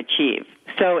hard to achieve.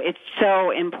 So it's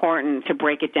so important to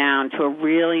break it down to a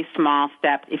really small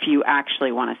step if you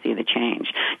actually want to see the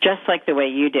change. Just like the way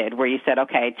you did, where you said,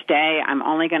 okay, today I'm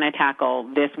only going to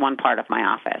tackle this one part of my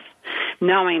office.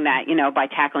 Knowing that, by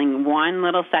tackling one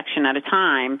little section at a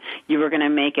time, you were going to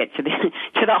make it to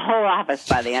the whole office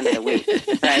by the end of the week,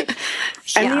 right?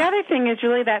 Yeah. And the other thing is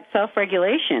really that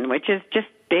self-regulation, which is just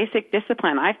basic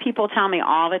discipline. I have people tell me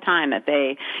all the time that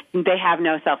they have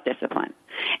no self-discipline.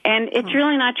 And it's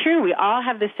really not true. We all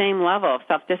have the same level of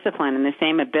self-discipline and the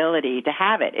same ability to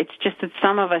have it. It's just that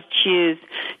some of us choose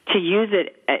to use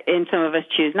it and some of us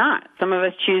choose not. Some of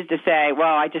us choose to say,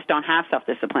 well, I just don't have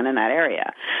self-discipline in that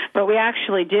area. But we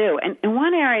actually do. And in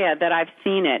one area that I've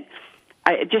seen it,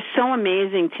 just so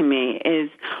amazing to me is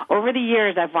over the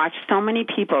years I've watched so many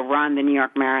people run the New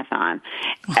York Marathon.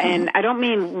 And I don't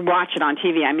mean watch it on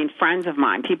TV. I mean friends of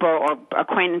mine, people or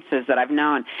acquaintances that I've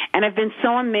known. And I've been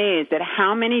so amazed at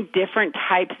how many different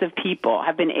types of people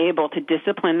have been able to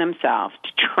discipline themselves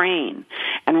to train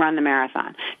and run the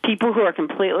marathon. People who are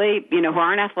completely, who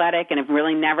aren't athletic and have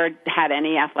really never had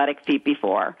any athletic feat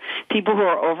before. People who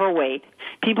are overweight.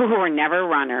 People who are never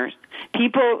runners.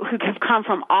 People who have come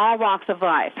from all walks of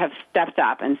life have stepped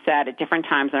up and said at different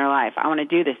times in their life, I want to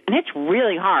do this. And it's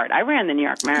really hard. I ran the New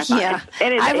York Marathon. Yeah.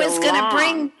 I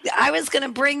was going to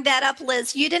bring that up,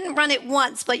 Liz. You didn't run it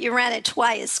once, but you ran it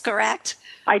twice, correct?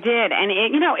 I did. And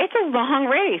it's a long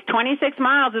race. 26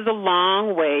 miles is a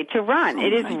long way to run.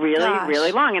 It is really,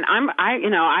 really long. And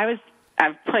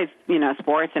I've played,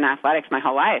 sports and athletics my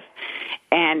whole life.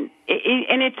 And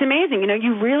it's amazing.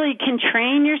 You really can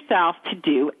train yourself to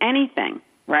do anything,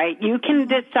 right? You can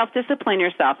self-discipline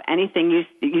yourself, anything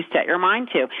you set your mind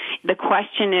to. The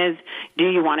question is, do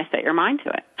you want to set your mind to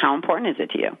it? How important is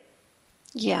it to you?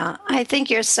 Yeah, I think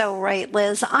you're so right,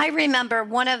 Liz. I remember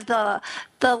one of the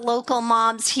local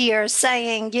moms here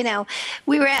saying,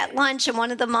 we were at lunch and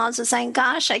one of the moms was saying,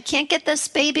 gosh, I can't get this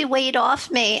baby weight off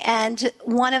me. And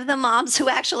one of the moms who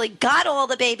actually got all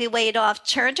the baby weight off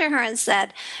turned to her and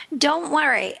said, don't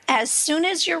worry. As soon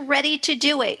as you're ready to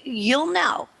do it, you'll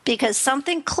know, because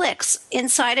something clicks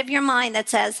inside of your mind that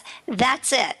says,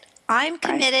 that's it. I'm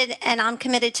committed and I'm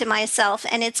committed to myself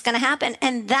and it's going to happen.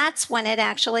 And that's when it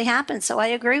actually happens. So I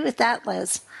agree with that,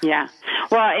 Liz. Yeah.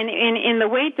 Well, in the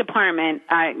weight department,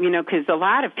 because a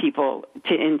lot of people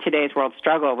in today's world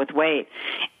struggle with weight.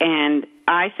 And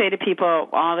I say to people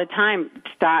all the time,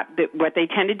 stop. What they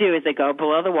tend to do is they go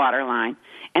below the waterline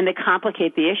and they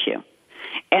complicate the issue.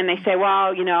 And they say,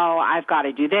 well, I've got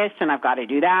to do this and I've got to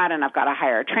do that and I've got to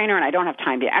hire a trainer and I don't have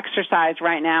time to exercise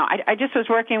right now. I just was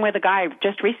working with a guy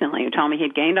just recently who told me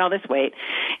he'd gained all this weight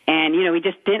and, he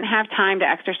just didn't have time to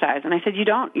exercise. And I said, you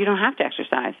don't have to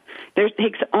exercise. It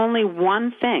takes only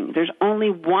one thing. There's only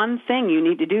one thing you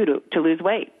need to do to lose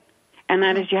weight. And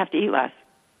that is you have to eat less.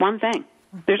 One thing.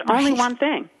 There's only one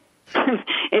thing.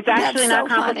 It's actually not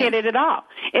complicated at all.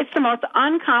 It's the most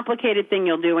uncomplicated thing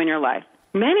you'll do in your life.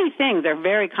 Many things are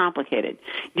very complicated.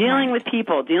 Dealing with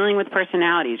people, dealing with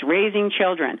personalities, raising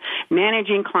children,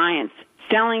 managing clients,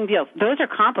 selling deals, those are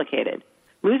complicated.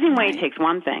 Losing weight takes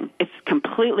one thing. It's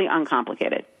completely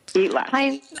uncomplicated. Eat less.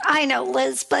 I know,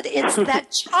 Liz, but it's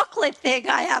that chocolate thing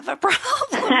I have a problem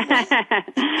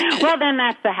with. Well, then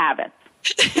that's the habits.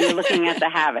 You're looking at the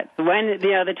habits. When,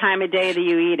 the time of day that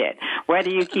you eat it, whether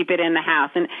you keep it in the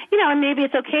house. And, and maybe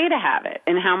it's okay to have it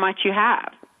and how much you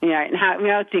have. And how,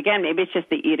 again, maybe it's just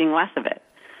the eating less of it.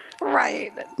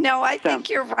 Right. No, I think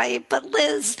you're right. But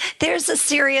Liz, there's a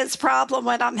serious problem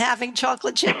when I'm having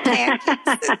chocolate chip pancakes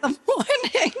in the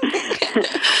morning.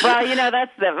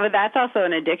 Well, that's also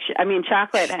an addiction. I mean,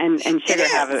 chocolate and sugar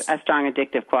have a strong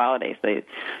addictive quality. So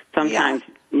sometimes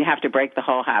you have to break the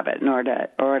whole habit in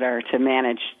order to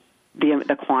manage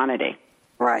the quantity.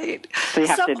 Right. So you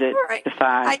have to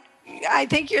decide. I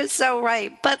think you're so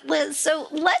right. But Liz, so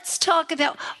let's talk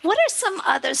about what are some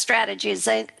other strategies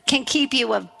that can keep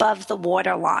you above the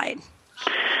waterline?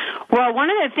 Well, one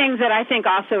of the things that I think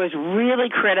also is really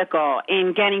critical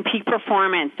in getting peak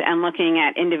performance and looking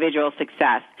at individual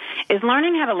success is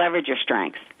learning how to leverage your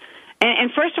strengths.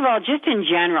 And first of all, just in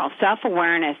general,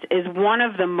 self-awareness is one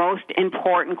of the most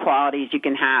important qualities you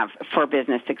can have for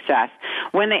business success.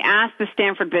 When they asked the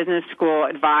Stanford Business School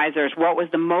advisors what was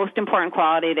the most important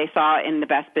quality they saw in the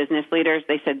best business leaders,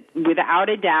 they said, without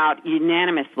a doubt,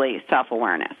 unanimously,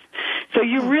 self-awareness. So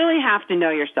you really have to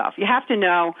know yourself. You have to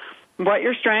know what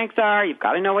your strengths are. You've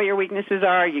got to know what your weaknesses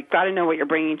are. You've got to know what you're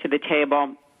bringing to the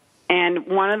table. And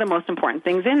one of the most important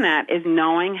things in that is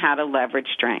knowing how to leverage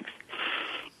strengths.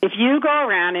 If you go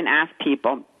around and ask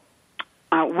people,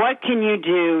 what can you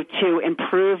do to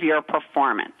improve your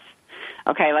performance?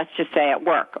 Okay, let's just say at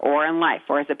work or in life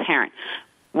or as a parent.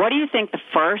 What do you think the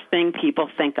first thing people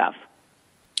think of?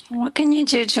 What can you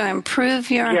do to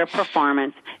improve your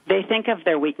performance? They think of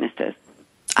their weaknesses.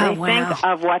 They think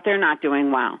of what they're not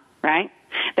doing well, right?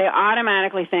 They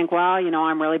automatically think, well,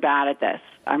 I'm really bad at this.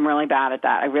 I'm really bad at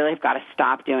that. I really have got to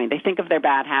stop doing. They think of their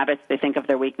bad habits. They think of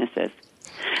their weaknesses.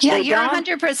 Yeah, you're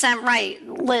 100% right,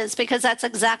 Liz, because that's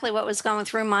exactly what was going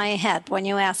through my head when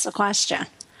you asked the question.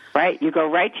 Right. You go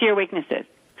right to your weaknesses.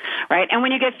 Right. And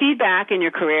when you get feedback in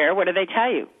your career, what do they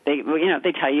tell you?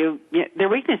 They tell you their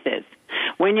weaknesses.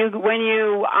 When you're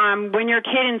a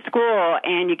kid in school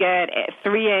and you get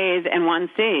 3 A's and 1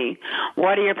 C,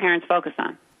 what do your parents focus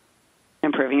on?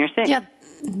 Improving your C. Yeah.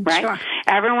 Right? Sure.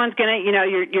 Everyone's going to,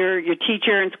 your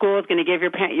teacher in school is going to give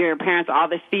your parents all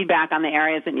this feedback on the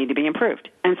areas that need to be improved.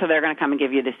 And so they're going to come and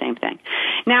give you the same thing.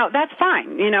 Now, that's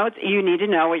fine. You need to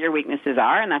know what your weaknesses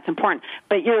are, and that's important.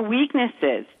 But your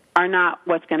weaknesses are not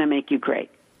what's going to make you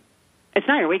great. It's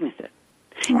not your weaknesses.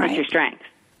 Right. It's your strengths.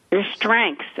 Your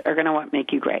strengths are going to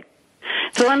make you great.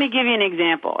 So let me give you an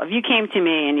example. If you came to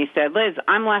me and you said, Liz,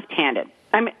 I'm left-handed.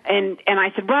 And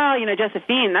I said, well,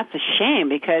 Josephine, that's a shame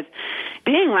because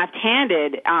being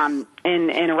left-handed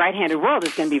in a right-handed world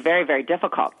is going to be very, very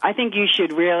difficult. I think you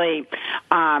should really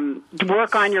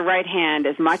work on your right hand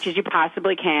as much as you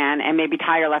possibly can and maybe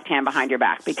tie your left hand behind your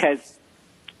back because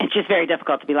it's just very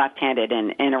difficult to be left-handed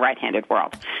in a right-handed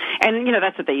world. And,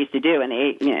 that's what they used to do in the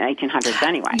 1800s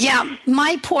anyway. Yeah,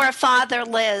 my poor father,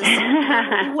 Liz,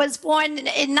 was born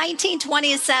in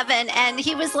 1927, and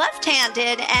he was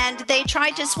left-handed, and they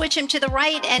tried to switch him to the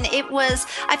right, and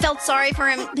I felt sorry for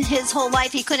him his whole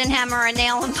life. He couldn't hammer a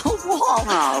nail in the wall.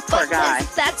 Oh, poor guy.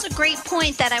 Liz, that's a great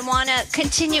point that I want to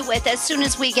continue with as soon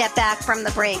as we get back from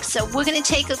the break. So we're going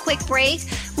to take a quick break.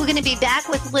 We're going to be back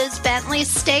with Liz Bentley.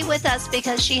 Stay with us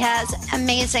because she has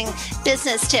amazing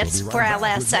business tips for our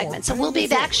last segment. So we'll be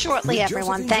back shortly,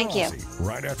 everyone. Thank you.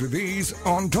 Right after these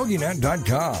on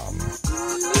TogiNet.com.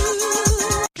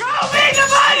 Show me the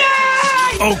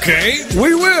money! Okay,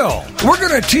 we will. We're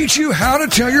going to teach you how to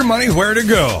tell your money where to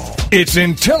go. It's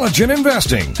Intelligent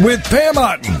Investing with Pam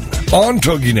Otten on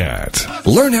TogiNet.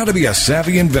 Learn how to be a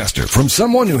savvy investor from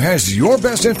someone who has your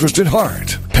best interest at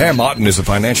heart. Pam Otten is a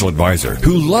financial advisor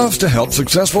who loves to help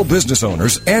successful business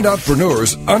owners and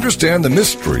entrepreneurs understand the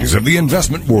mysteries of the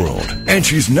investment world. And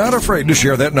she's not afraid to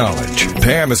share that knowledge.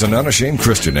 Pam is an unashamed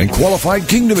Christian and qualified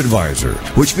kingdom advisor,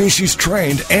 which means she's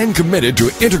trained and committed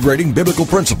to integrating biblical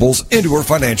principles into her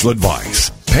financial advice.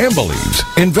 Pam believes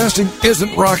investing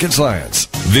isn't rocket science.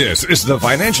 This is the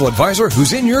financial advisor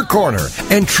who's in your corner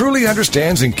and truly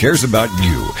understands and cares about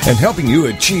you and helping you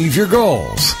achieve your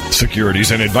goals.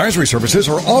 Securities and advisory services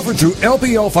are offered through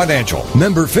LPL Financial,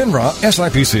 member FINRA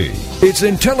SIPC. It's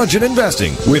Intelligent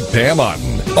Investing with Pam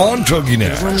Otten on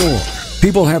TogiNet.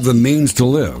 People have the means to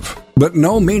live, but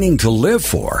no meaning to live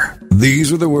for.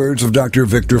 These are the words of Dr.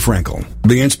 Viktor Frankl,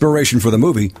 the inspiration for the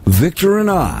movie Victor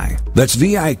and I. That's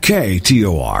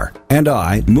VIKTOR and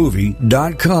I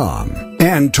movie.com.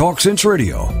 And Talk Sense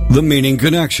Radio, The Meaning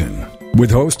Connection.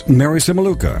 with host Mary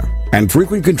Simaluka and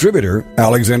frequent contributor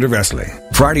Alexander Vesley.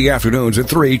 Friday afternoons at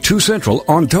 3, 2 Central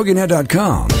on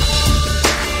TogiNet.com.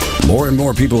 More and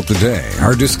more people today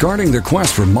are discarding their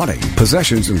quest for money,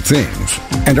 possessions, and things,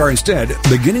 and are instead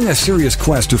beginning a serious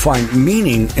quest to find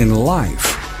meaning in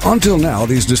life. Until now,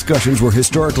 these discussions were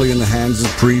historically in the hands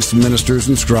of priests, ministers,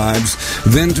 and scribes,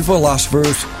 then to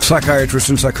philosophers, psychiatrists,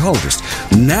 and psychologists.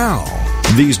 Now,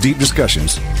 these deep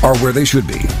discussions are where they should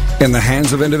be, in the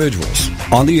hands of individuals,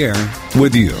 on the air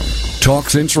with you.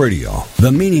 Talk Sense Radio,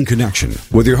 The Meaning Connection,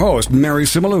 with your host, Mary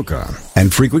Simaluka,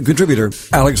 and frequent contributor,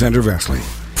 Alexander Vesley.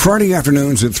 Friday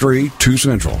afternoons at 3, 2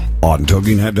 Central on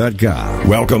TogiNet.com.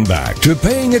 Welcome back to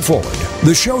Paying It Forward,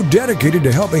 the show dedicated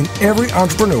to helping every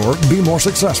entrepreneur be more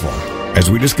successful, as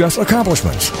we discuss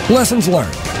accomplishments, lessons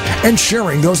learned, and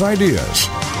sharing those ideas.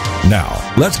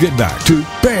 Now, let's get back to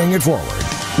Paying It Forward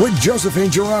with Josephine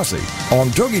Girassi on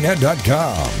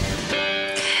TogiNet.com.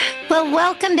 Well,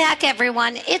 welcome back,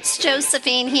 everyone. It's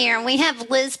Josephine here, and we have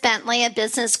Liz Bentley, a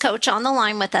business coach, on the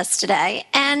line with us today.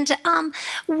 And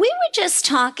we were just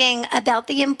talking about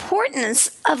the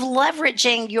importance of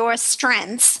leveraging your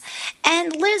strengths.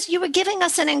 And Liz, you were giving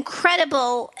us an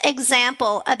incredible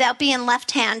example about being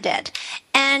left-handed.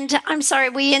 And I'm sorry,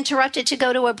 we interrupted to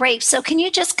go to a break. So can you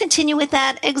just continue with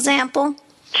that example?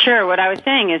 Sure. What I was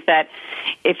saying is that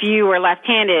if you were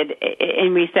left-handed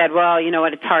and we said, well, you know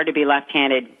what, it's hard to be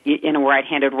left-handed in a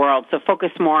right-handed world, so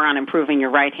focus more on improving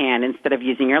your right hand instead of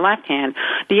using your left hand,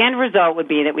 the end result would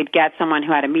be that we'd get someone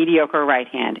who had a mediocre right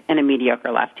hand and a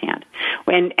mediocre left hand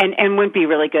and wouldn't be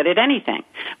really good at anything.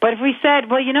 But if we said,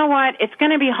 well, you know what, it's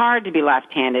going to be hard to be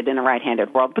left-handed in a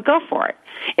right-handed world, but go for it.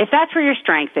 If that's where your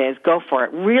strength is, go for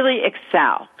it. Really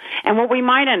excel. And what we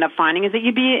might end up finding is that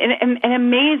you'd be an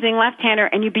amazing left-hander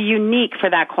and you'd be unique for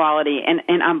that quality and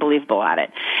unbelievable at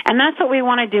it. And that's what we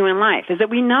want to do in life, is that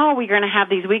we know we're going to have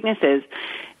these weaknesses,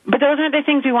 but those aren't the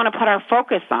things we want to put our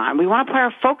focus on. We want to put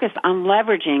our focus on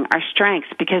leveraging our strengths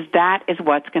because that is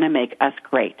what's going to make us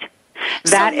great.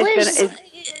 That so Liz,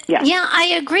 yeah,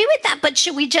 I agree with that, but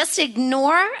should we just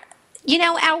ignore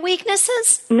our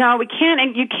weaknesses? No, we can't.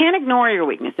 And you can't ignore your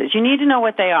weaknesses. You need to know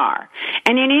what they are.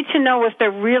 And you need to know if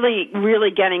they're really, really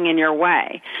getting in your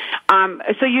way.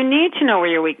 So you need to know where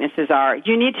your weaknesses are.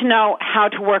 You need to know how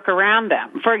to work around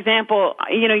them. For example,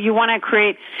 you want to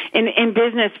create, in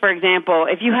business, for example,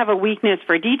 if you have a weakness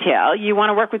for detail, you want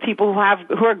to work with people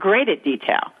who are great at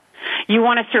detail. You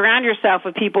want to surround yourself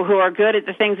with people who are good at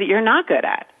the things that you're not good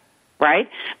at. Right?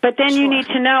 But then you need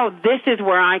to know this is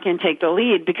where I can take the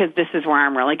lead because this is where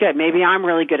I'm really good. Maybe I'm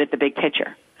really good at the big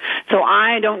picture. So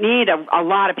I don't need a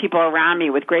lot of people around me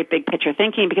with great big picture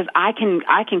thinking because I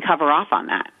can cover off on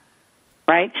that.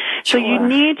 Right? Sure. So you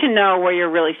need to know where you're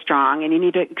really strong and you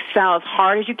need to excel as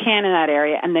hard as you can in that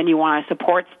area, and then you want to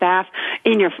support staff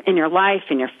in your life,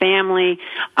 in your family,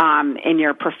 in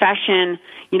your profession,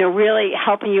 really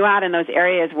helping you out in those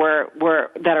areas where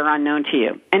that are unknown to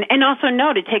you. And also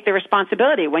know to take the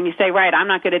responsibility when you say, right, I'm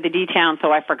not good at the detail and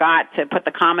so I forgot to put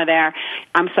the comma there.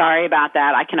 I'm sorry about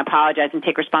that. I can apologize and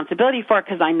take responsibility for it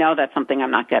because I know that's something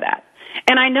I'm not good at.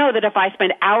 And I know that if I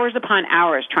spend hours upon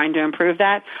hours trying to improve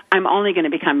that, I'm only going to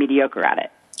become mediocre at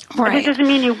it. Right. It doesn't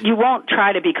mean you won't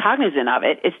try to be cognizant of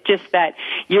it. It's just that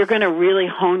you're going to really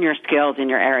hone your skills in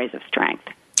your areas of strength.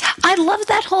 I love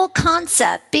that whole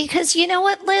concept because you know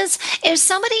what, Liz? If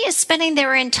somebody is spending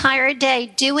their entire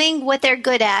day doing what they're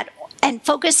good at and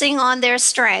focusing on their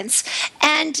strengths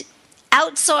and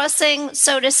outsourcing,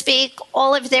 so to speak,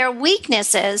 all of their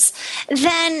weaknesses,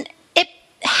 then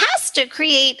has to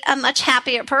create a much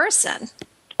happier person.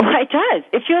 Well, it does.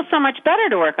 It feels so much better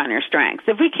to work on your strengths.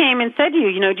 If we came and said to you,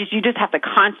 you just have to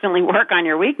constantly work on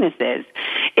your weaknesses,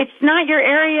 it's not your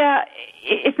area.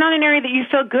 It's not an area that you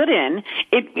feel good in.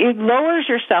 It lowers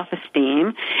your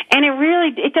self-esteem, and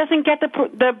it doesn't get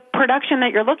the production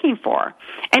that you're looking for.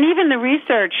 And even the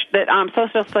research that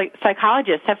social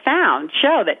psychologists have found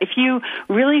show that if you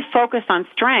really focus on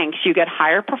strengths, you get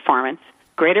higher performance,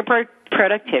 greater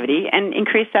productivity, and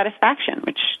increased satisfaction,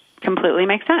 which completely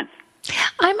makes sense.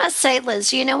 I must say,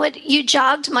 Liz, you know what? You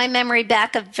jogged my memory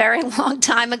back a very long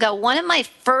time ago. One of my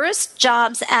first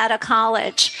jobs out of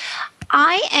college,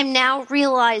 I am now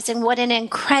realizing what an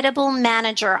incredible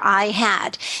manager I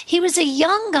had. He was a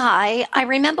young guy. I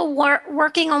remember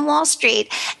working on Wall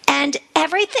Street, And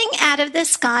everything out of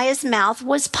this guy's mouth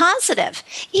was positive.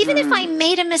 Even if I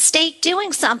made a mistake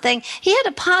doing something, he had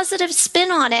a positive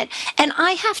spin on it. And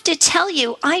I have to tell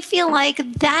you, I feel like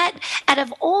that out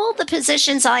of all the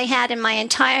positions I had in my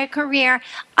entire career,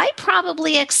 I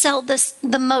probably excelled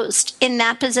the most in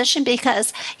that position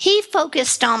because he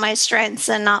focused on my strengths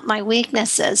and not my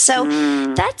weaknesses. So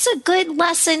that's a good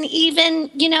lesson, even,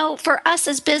 for us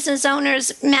as business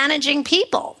owners managing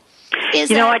people.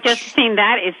 What, Josephine,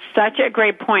 that is such a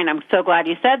great point. I'm so glad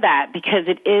you said that because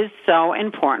it is so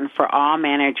important for all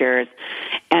managers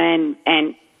and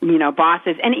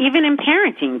bosses, and even in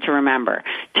parenting to remember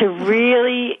to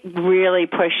really, really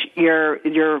push your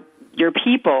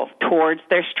people towards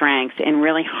their strengths and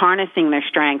really harnessing their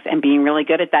strengths and being really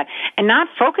good at that and not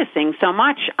focusing so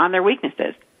much on their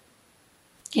weaknesses.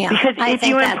 Yeah, because if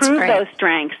you improve those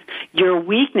strengths, your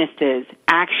weaknesses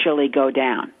actually go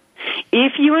down.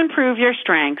 If you improve your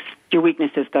strengths, your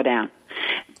weaknesses go down.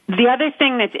 The other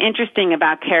thing that's interesting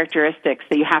about characteristics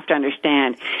that you have to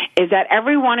understand is that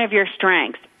every one of your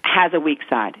strengths has a weak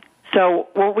side. So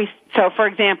for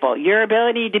example, your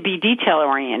ability to be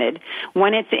detail-oriented,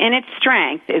 when it's in its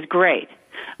strength, is great.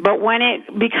 But when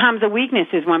it becomes a weakness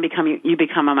is when you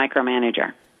become a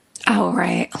micromanager. Oh,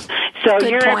 right. So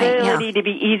good your point, ability to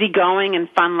be easygoing and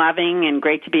fun-loving and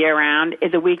great to be around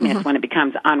is a weakness when it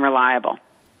becomes unreliable.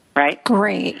 Right?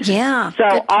 Great, yeah.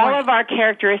 So all of our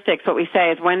characteristics, what we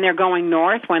say is when they're going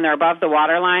north, when they're above the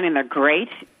waterline and they're great,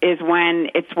 is when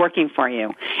it's working for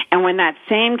you. And when that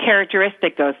same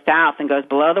characteristic goes south and goes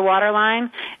below the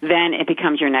waterline, then it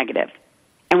becomes your negative.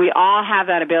 And we all have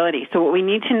that ability. So what we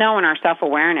need to know in our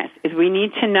self-awareness is we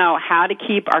need to know how to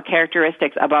keep our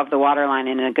characteristics above the waterline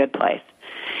and in a good place.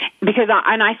 Because,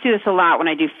 I see this a lot when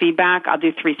I do feedback. I'll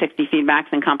do 360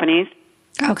 feedbacks in companies.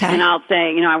 Okay. And I'll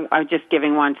say, I was just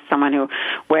giving one to someone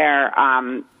where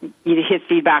his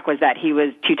feedback was that he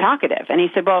was too talkative. And he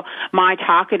said, well, my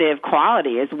talkative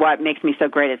quality is what makes me so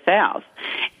great at sales.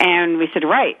 And we said,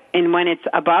 right. And when it's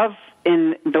above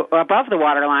the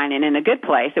waterline and in a good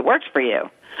place, it works for you.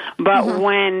 But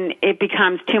when it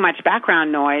becomes too much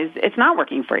background noise, it's not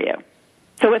working for you.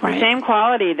 So it's the same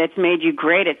quality that's made you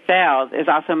great at sales is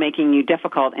also making you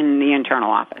difficult in the internal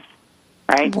office,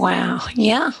 right? Wow,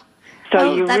 yeah.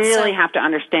 So you really have to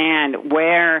understand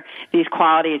where these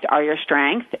qualities are your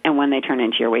strengths and when they turn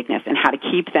into your weakness and how to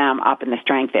keep them up in the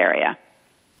strength area.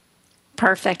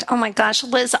 Perfect. Oh, my gosh,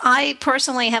 Liz, I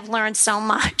personally have learned so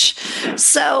much.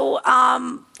 So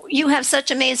you have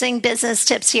such amazing business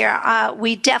tips here.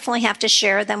 We definitely have to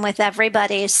share them with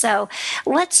everybody. So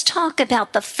let's talk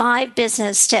about the 5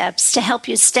 business tips to help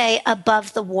you stay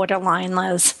above the waterline,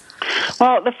 Liz.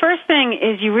 Well, the first thing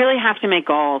is you really have to make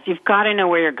goals. You've got to know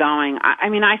where you're going.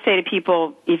 I say to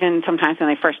people, even sometimes when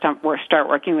they first start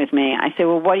working with me, I say,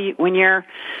 well, when you're,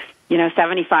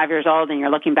 75 years old and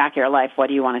you're looking back at your life, what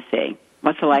do you want to see?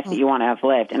 What's the life that you want to have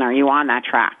lived? And are you on that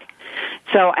track?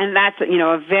 So, and that's,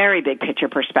 a very big picture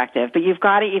perspective. But you've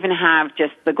got to even have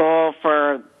just the goal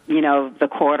for the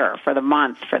quarter, for the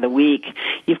month, for the week.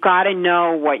 You've got to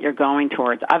know what you're going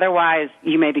towards. Otherwise,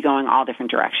 you may be going all different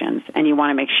directions, and you want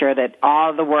to make sure that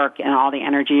all the work and all the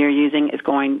energy you're using is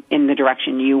going in the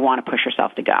direction you want to push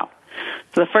yourself to go.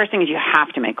 So the first thing is you have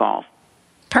to make goals.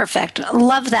 Perfect.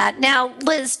 Love that. Now,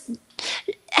 Liz,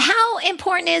 how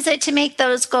important is it to make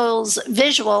those goals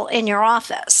visual in your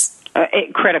office?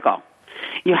 Critical.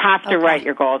 You have to write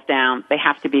your goals down. They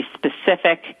have to be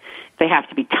specific. They have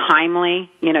to be timely.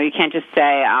 You can't just say,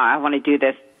 I want to do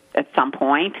this at some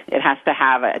point. It has to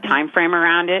have a time frame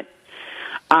around it.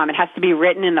 It has to be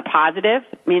written in the positive,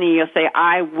 meaning you'll say,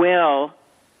 I will,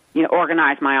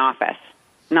 organize my office,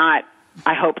 not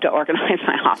I hope to organize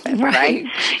my office, right?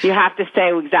 You have to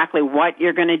say exactly what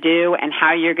you're going to do and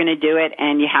how you're going to do it,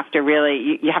 and you have to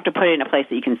you have to put it in a place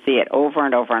that you can see it over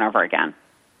and over and over again.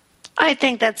 I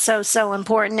think that's so, so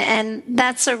important, and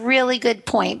that's a really good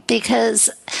point because,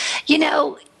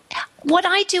 what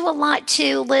I do a lot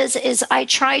too, Liz, is I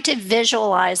try to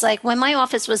visualize. Like when my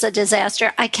office was a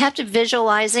disaster, I kept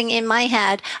visualizing in my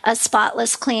head a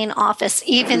spotless, clean office,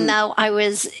 even though I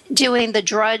was doing the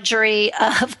drudgery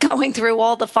of going through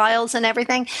all the files and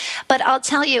everything. But I'll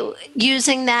tell you,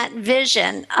 using that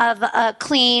vision of a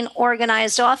clean,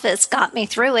 organized office got me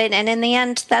through it. And in the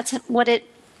end, that's what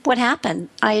happened.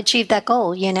 I achieved that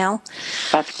goal,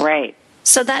 That's great.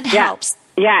 So that helps.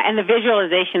 Yeah, and the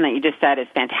visualization that you just said is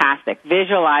fantastic.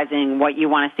 Visualizing what you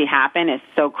want to see happen is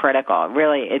so critical.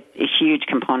 Really, it's a huge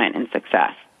component in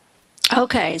success.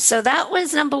 Okay, so that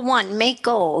was number 1, make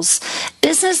goals.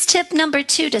 Business tip number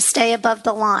 2 to stay above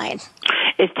the line.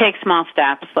 take small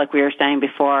steps, like we were saying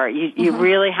before. You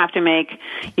really have to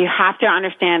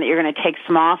understand that you're going to take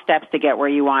small steps to get where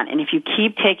you want. And if you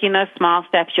keep taking those small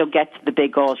steps, you'll get to the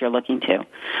big goals you're looking to.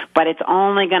 But it's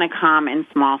only going to come in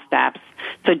small steps.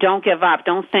 So don't give up.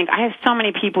 Don't think. I have so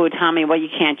many people who tell me, well, you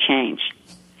can't change.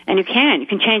 And you can. You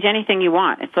can change anything you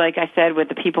want. It's like I said with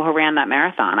the people who ran that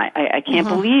marathon. I can't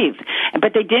believe.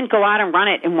 But they didn't go out and run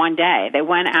it in one day. They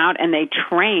went out and they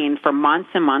trained for months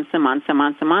and months and months and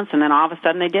months and months, and then all of a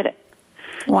sudden they did it.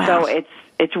 Wow. So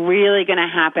it's really going to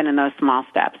happen in those small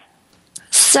steps.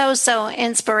 So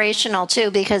inspirational, too,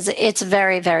 because it's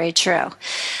very, very true.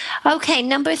 Okay,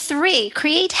 number 3,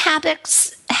 create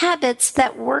habits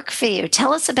that work for you.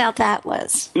 Tell us about that,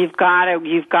 Liz. You've got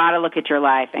to look at your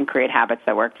life and create habits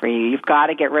that work for you. You've got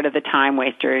to get rid of the time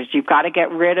wasters. You've got to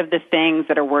get rid of the things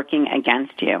that are working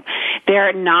against you.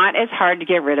 They're not as hard to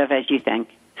get rid of as you think.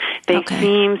 They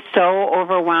seem so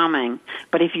overwhelming,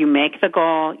 but if you make the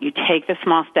goal, you take the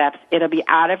small steps, it'll be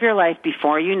out of your life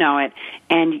before you know it,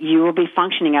 and you will be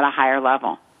functioning at a higher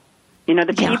level. You know,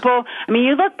 the people, I mean,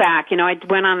 you look back, I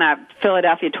went on a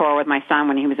Philadelphia tour with my son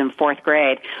when he was in 4th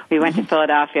grade. We went to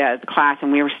Philadelphia as a class,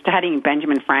 and we were studying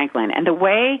Benjamin Franklin. And the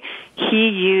way he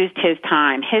used his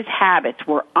time, his habits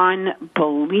were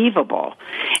unbelievable.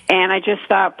 And I just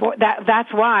thought, boy,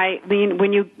 that's why,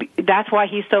 that's why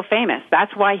he's so famous.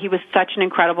 That's why he was such an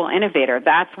incredible innovator.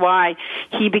 That's why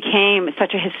he became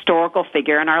such a historical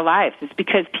figure in our lives. It's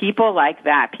because people like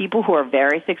that, people who are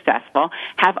very successful,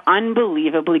 have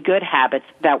unbelievably good habits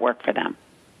that work for them.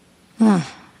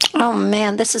 Oh,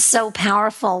 man, this is so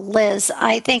powerful, Liz.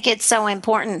 I think it's so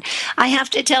important. I have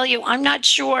to tell you, I'm not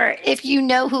sure if you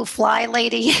know who Fly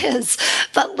Lady is,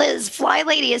 but Liz, Fly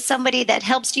Lady is somebody that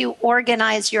helps you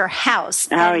organize your house.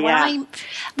 Oh, and yeah.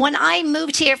 When I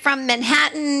moved here from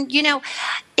Manhattan,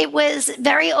 it was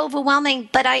very overwhelming,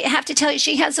 but I have to tell you,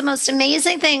 she has the most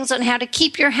amazing things on how to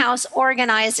keep your house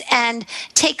organized and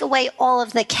take away all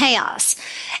of the chaos.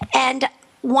 And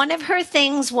one of her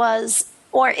things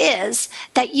is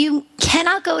that you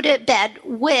cannot go to bed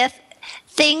with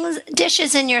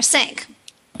dishes in your sink.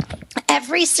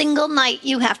 Every single night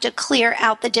you have to clear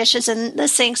out the dishes in the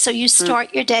sink so you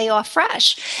start your day off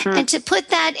fresh. And to put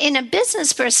that in a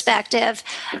business perspective,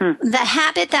 the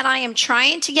habit that I am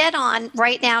trying to get on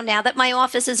right now that my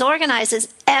office is organized,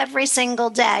 is every single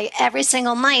day, every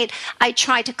single night, I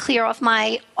try to clear off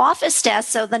my office desk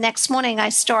so the next morning I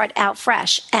start out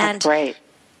fresh. And that's great.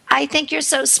 I think you're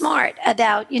so smart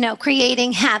about,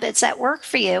 creating habits that work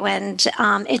for you. And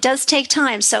it does take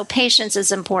time, so patience is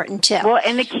important, too. Well,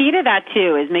 and the key to that,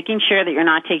 too, is making sure that you're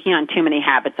not taking on too many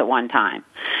habits at one time.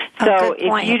 So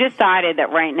if you decided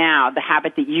that right now the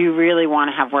habit that you really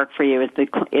want to have work for you is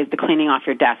the cleaning off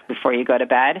your desk before you go to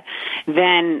bed,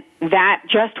 then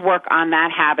just work on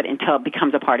that habit until it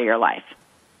becomes a part of your life.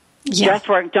 Yeah.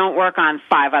 Don't work on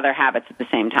 5 other habits at the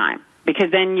same time,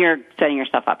 because then you're setting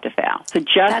yourself up to fail. So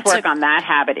work on that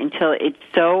habit until it's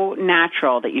so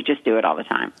natural that you just do it all the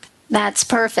time. That's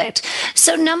perfect.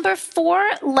 So number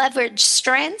 4, leverage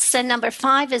strengths, and number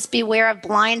 5 is beware of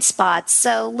blind spots.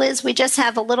 So Liz, we just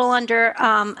have a little under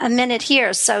a minute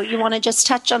here, so you want to just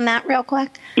touch on that real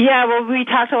quick? Yeah, well, we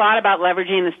talked a lot about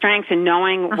leveraging the strengths and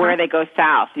knowing where they go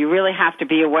south. You really have to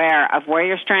be aware of where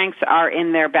your strengths are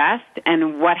in their best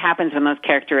and what happens when those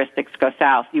characteristics go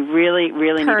south. You really,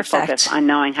 really need to focus on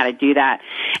knowing how to do that.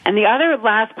 And the other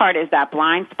last part is that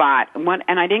blind spot.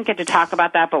 And I didn't get to talk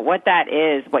about that, but what that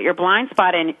is, what your blind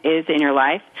spot is in your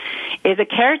life, is a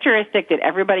characteristic that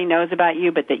everybody knows about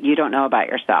you, but that you don't know about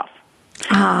yourself.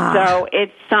 So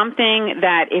it's something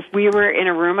that if we were in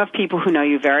a room of people who know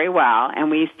you very well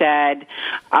and we said,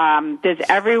 does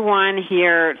everyone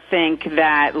here think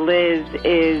that Liz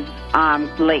is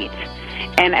late?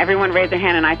 And everyone raised their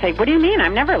hand and I say, what do you mean?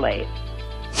 I'm never late.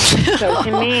 So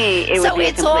to me, it would be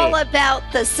it's all about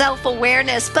the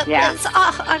self-awareness. But Liz,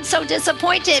 I'm so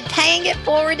disappointed. Paying It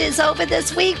Forward is over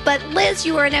this week. But Liz,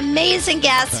 you were an amazing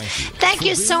guest. Thank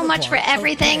you so much for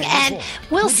everything. And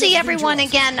we'll see everyone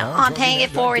again on Paying It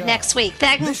Forward next week.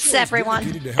 Thanks, everyone.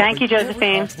 Thank you,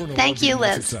 Josephine. Thank you,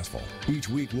 Liz. Each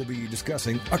week we'll be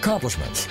discussing accomplishments,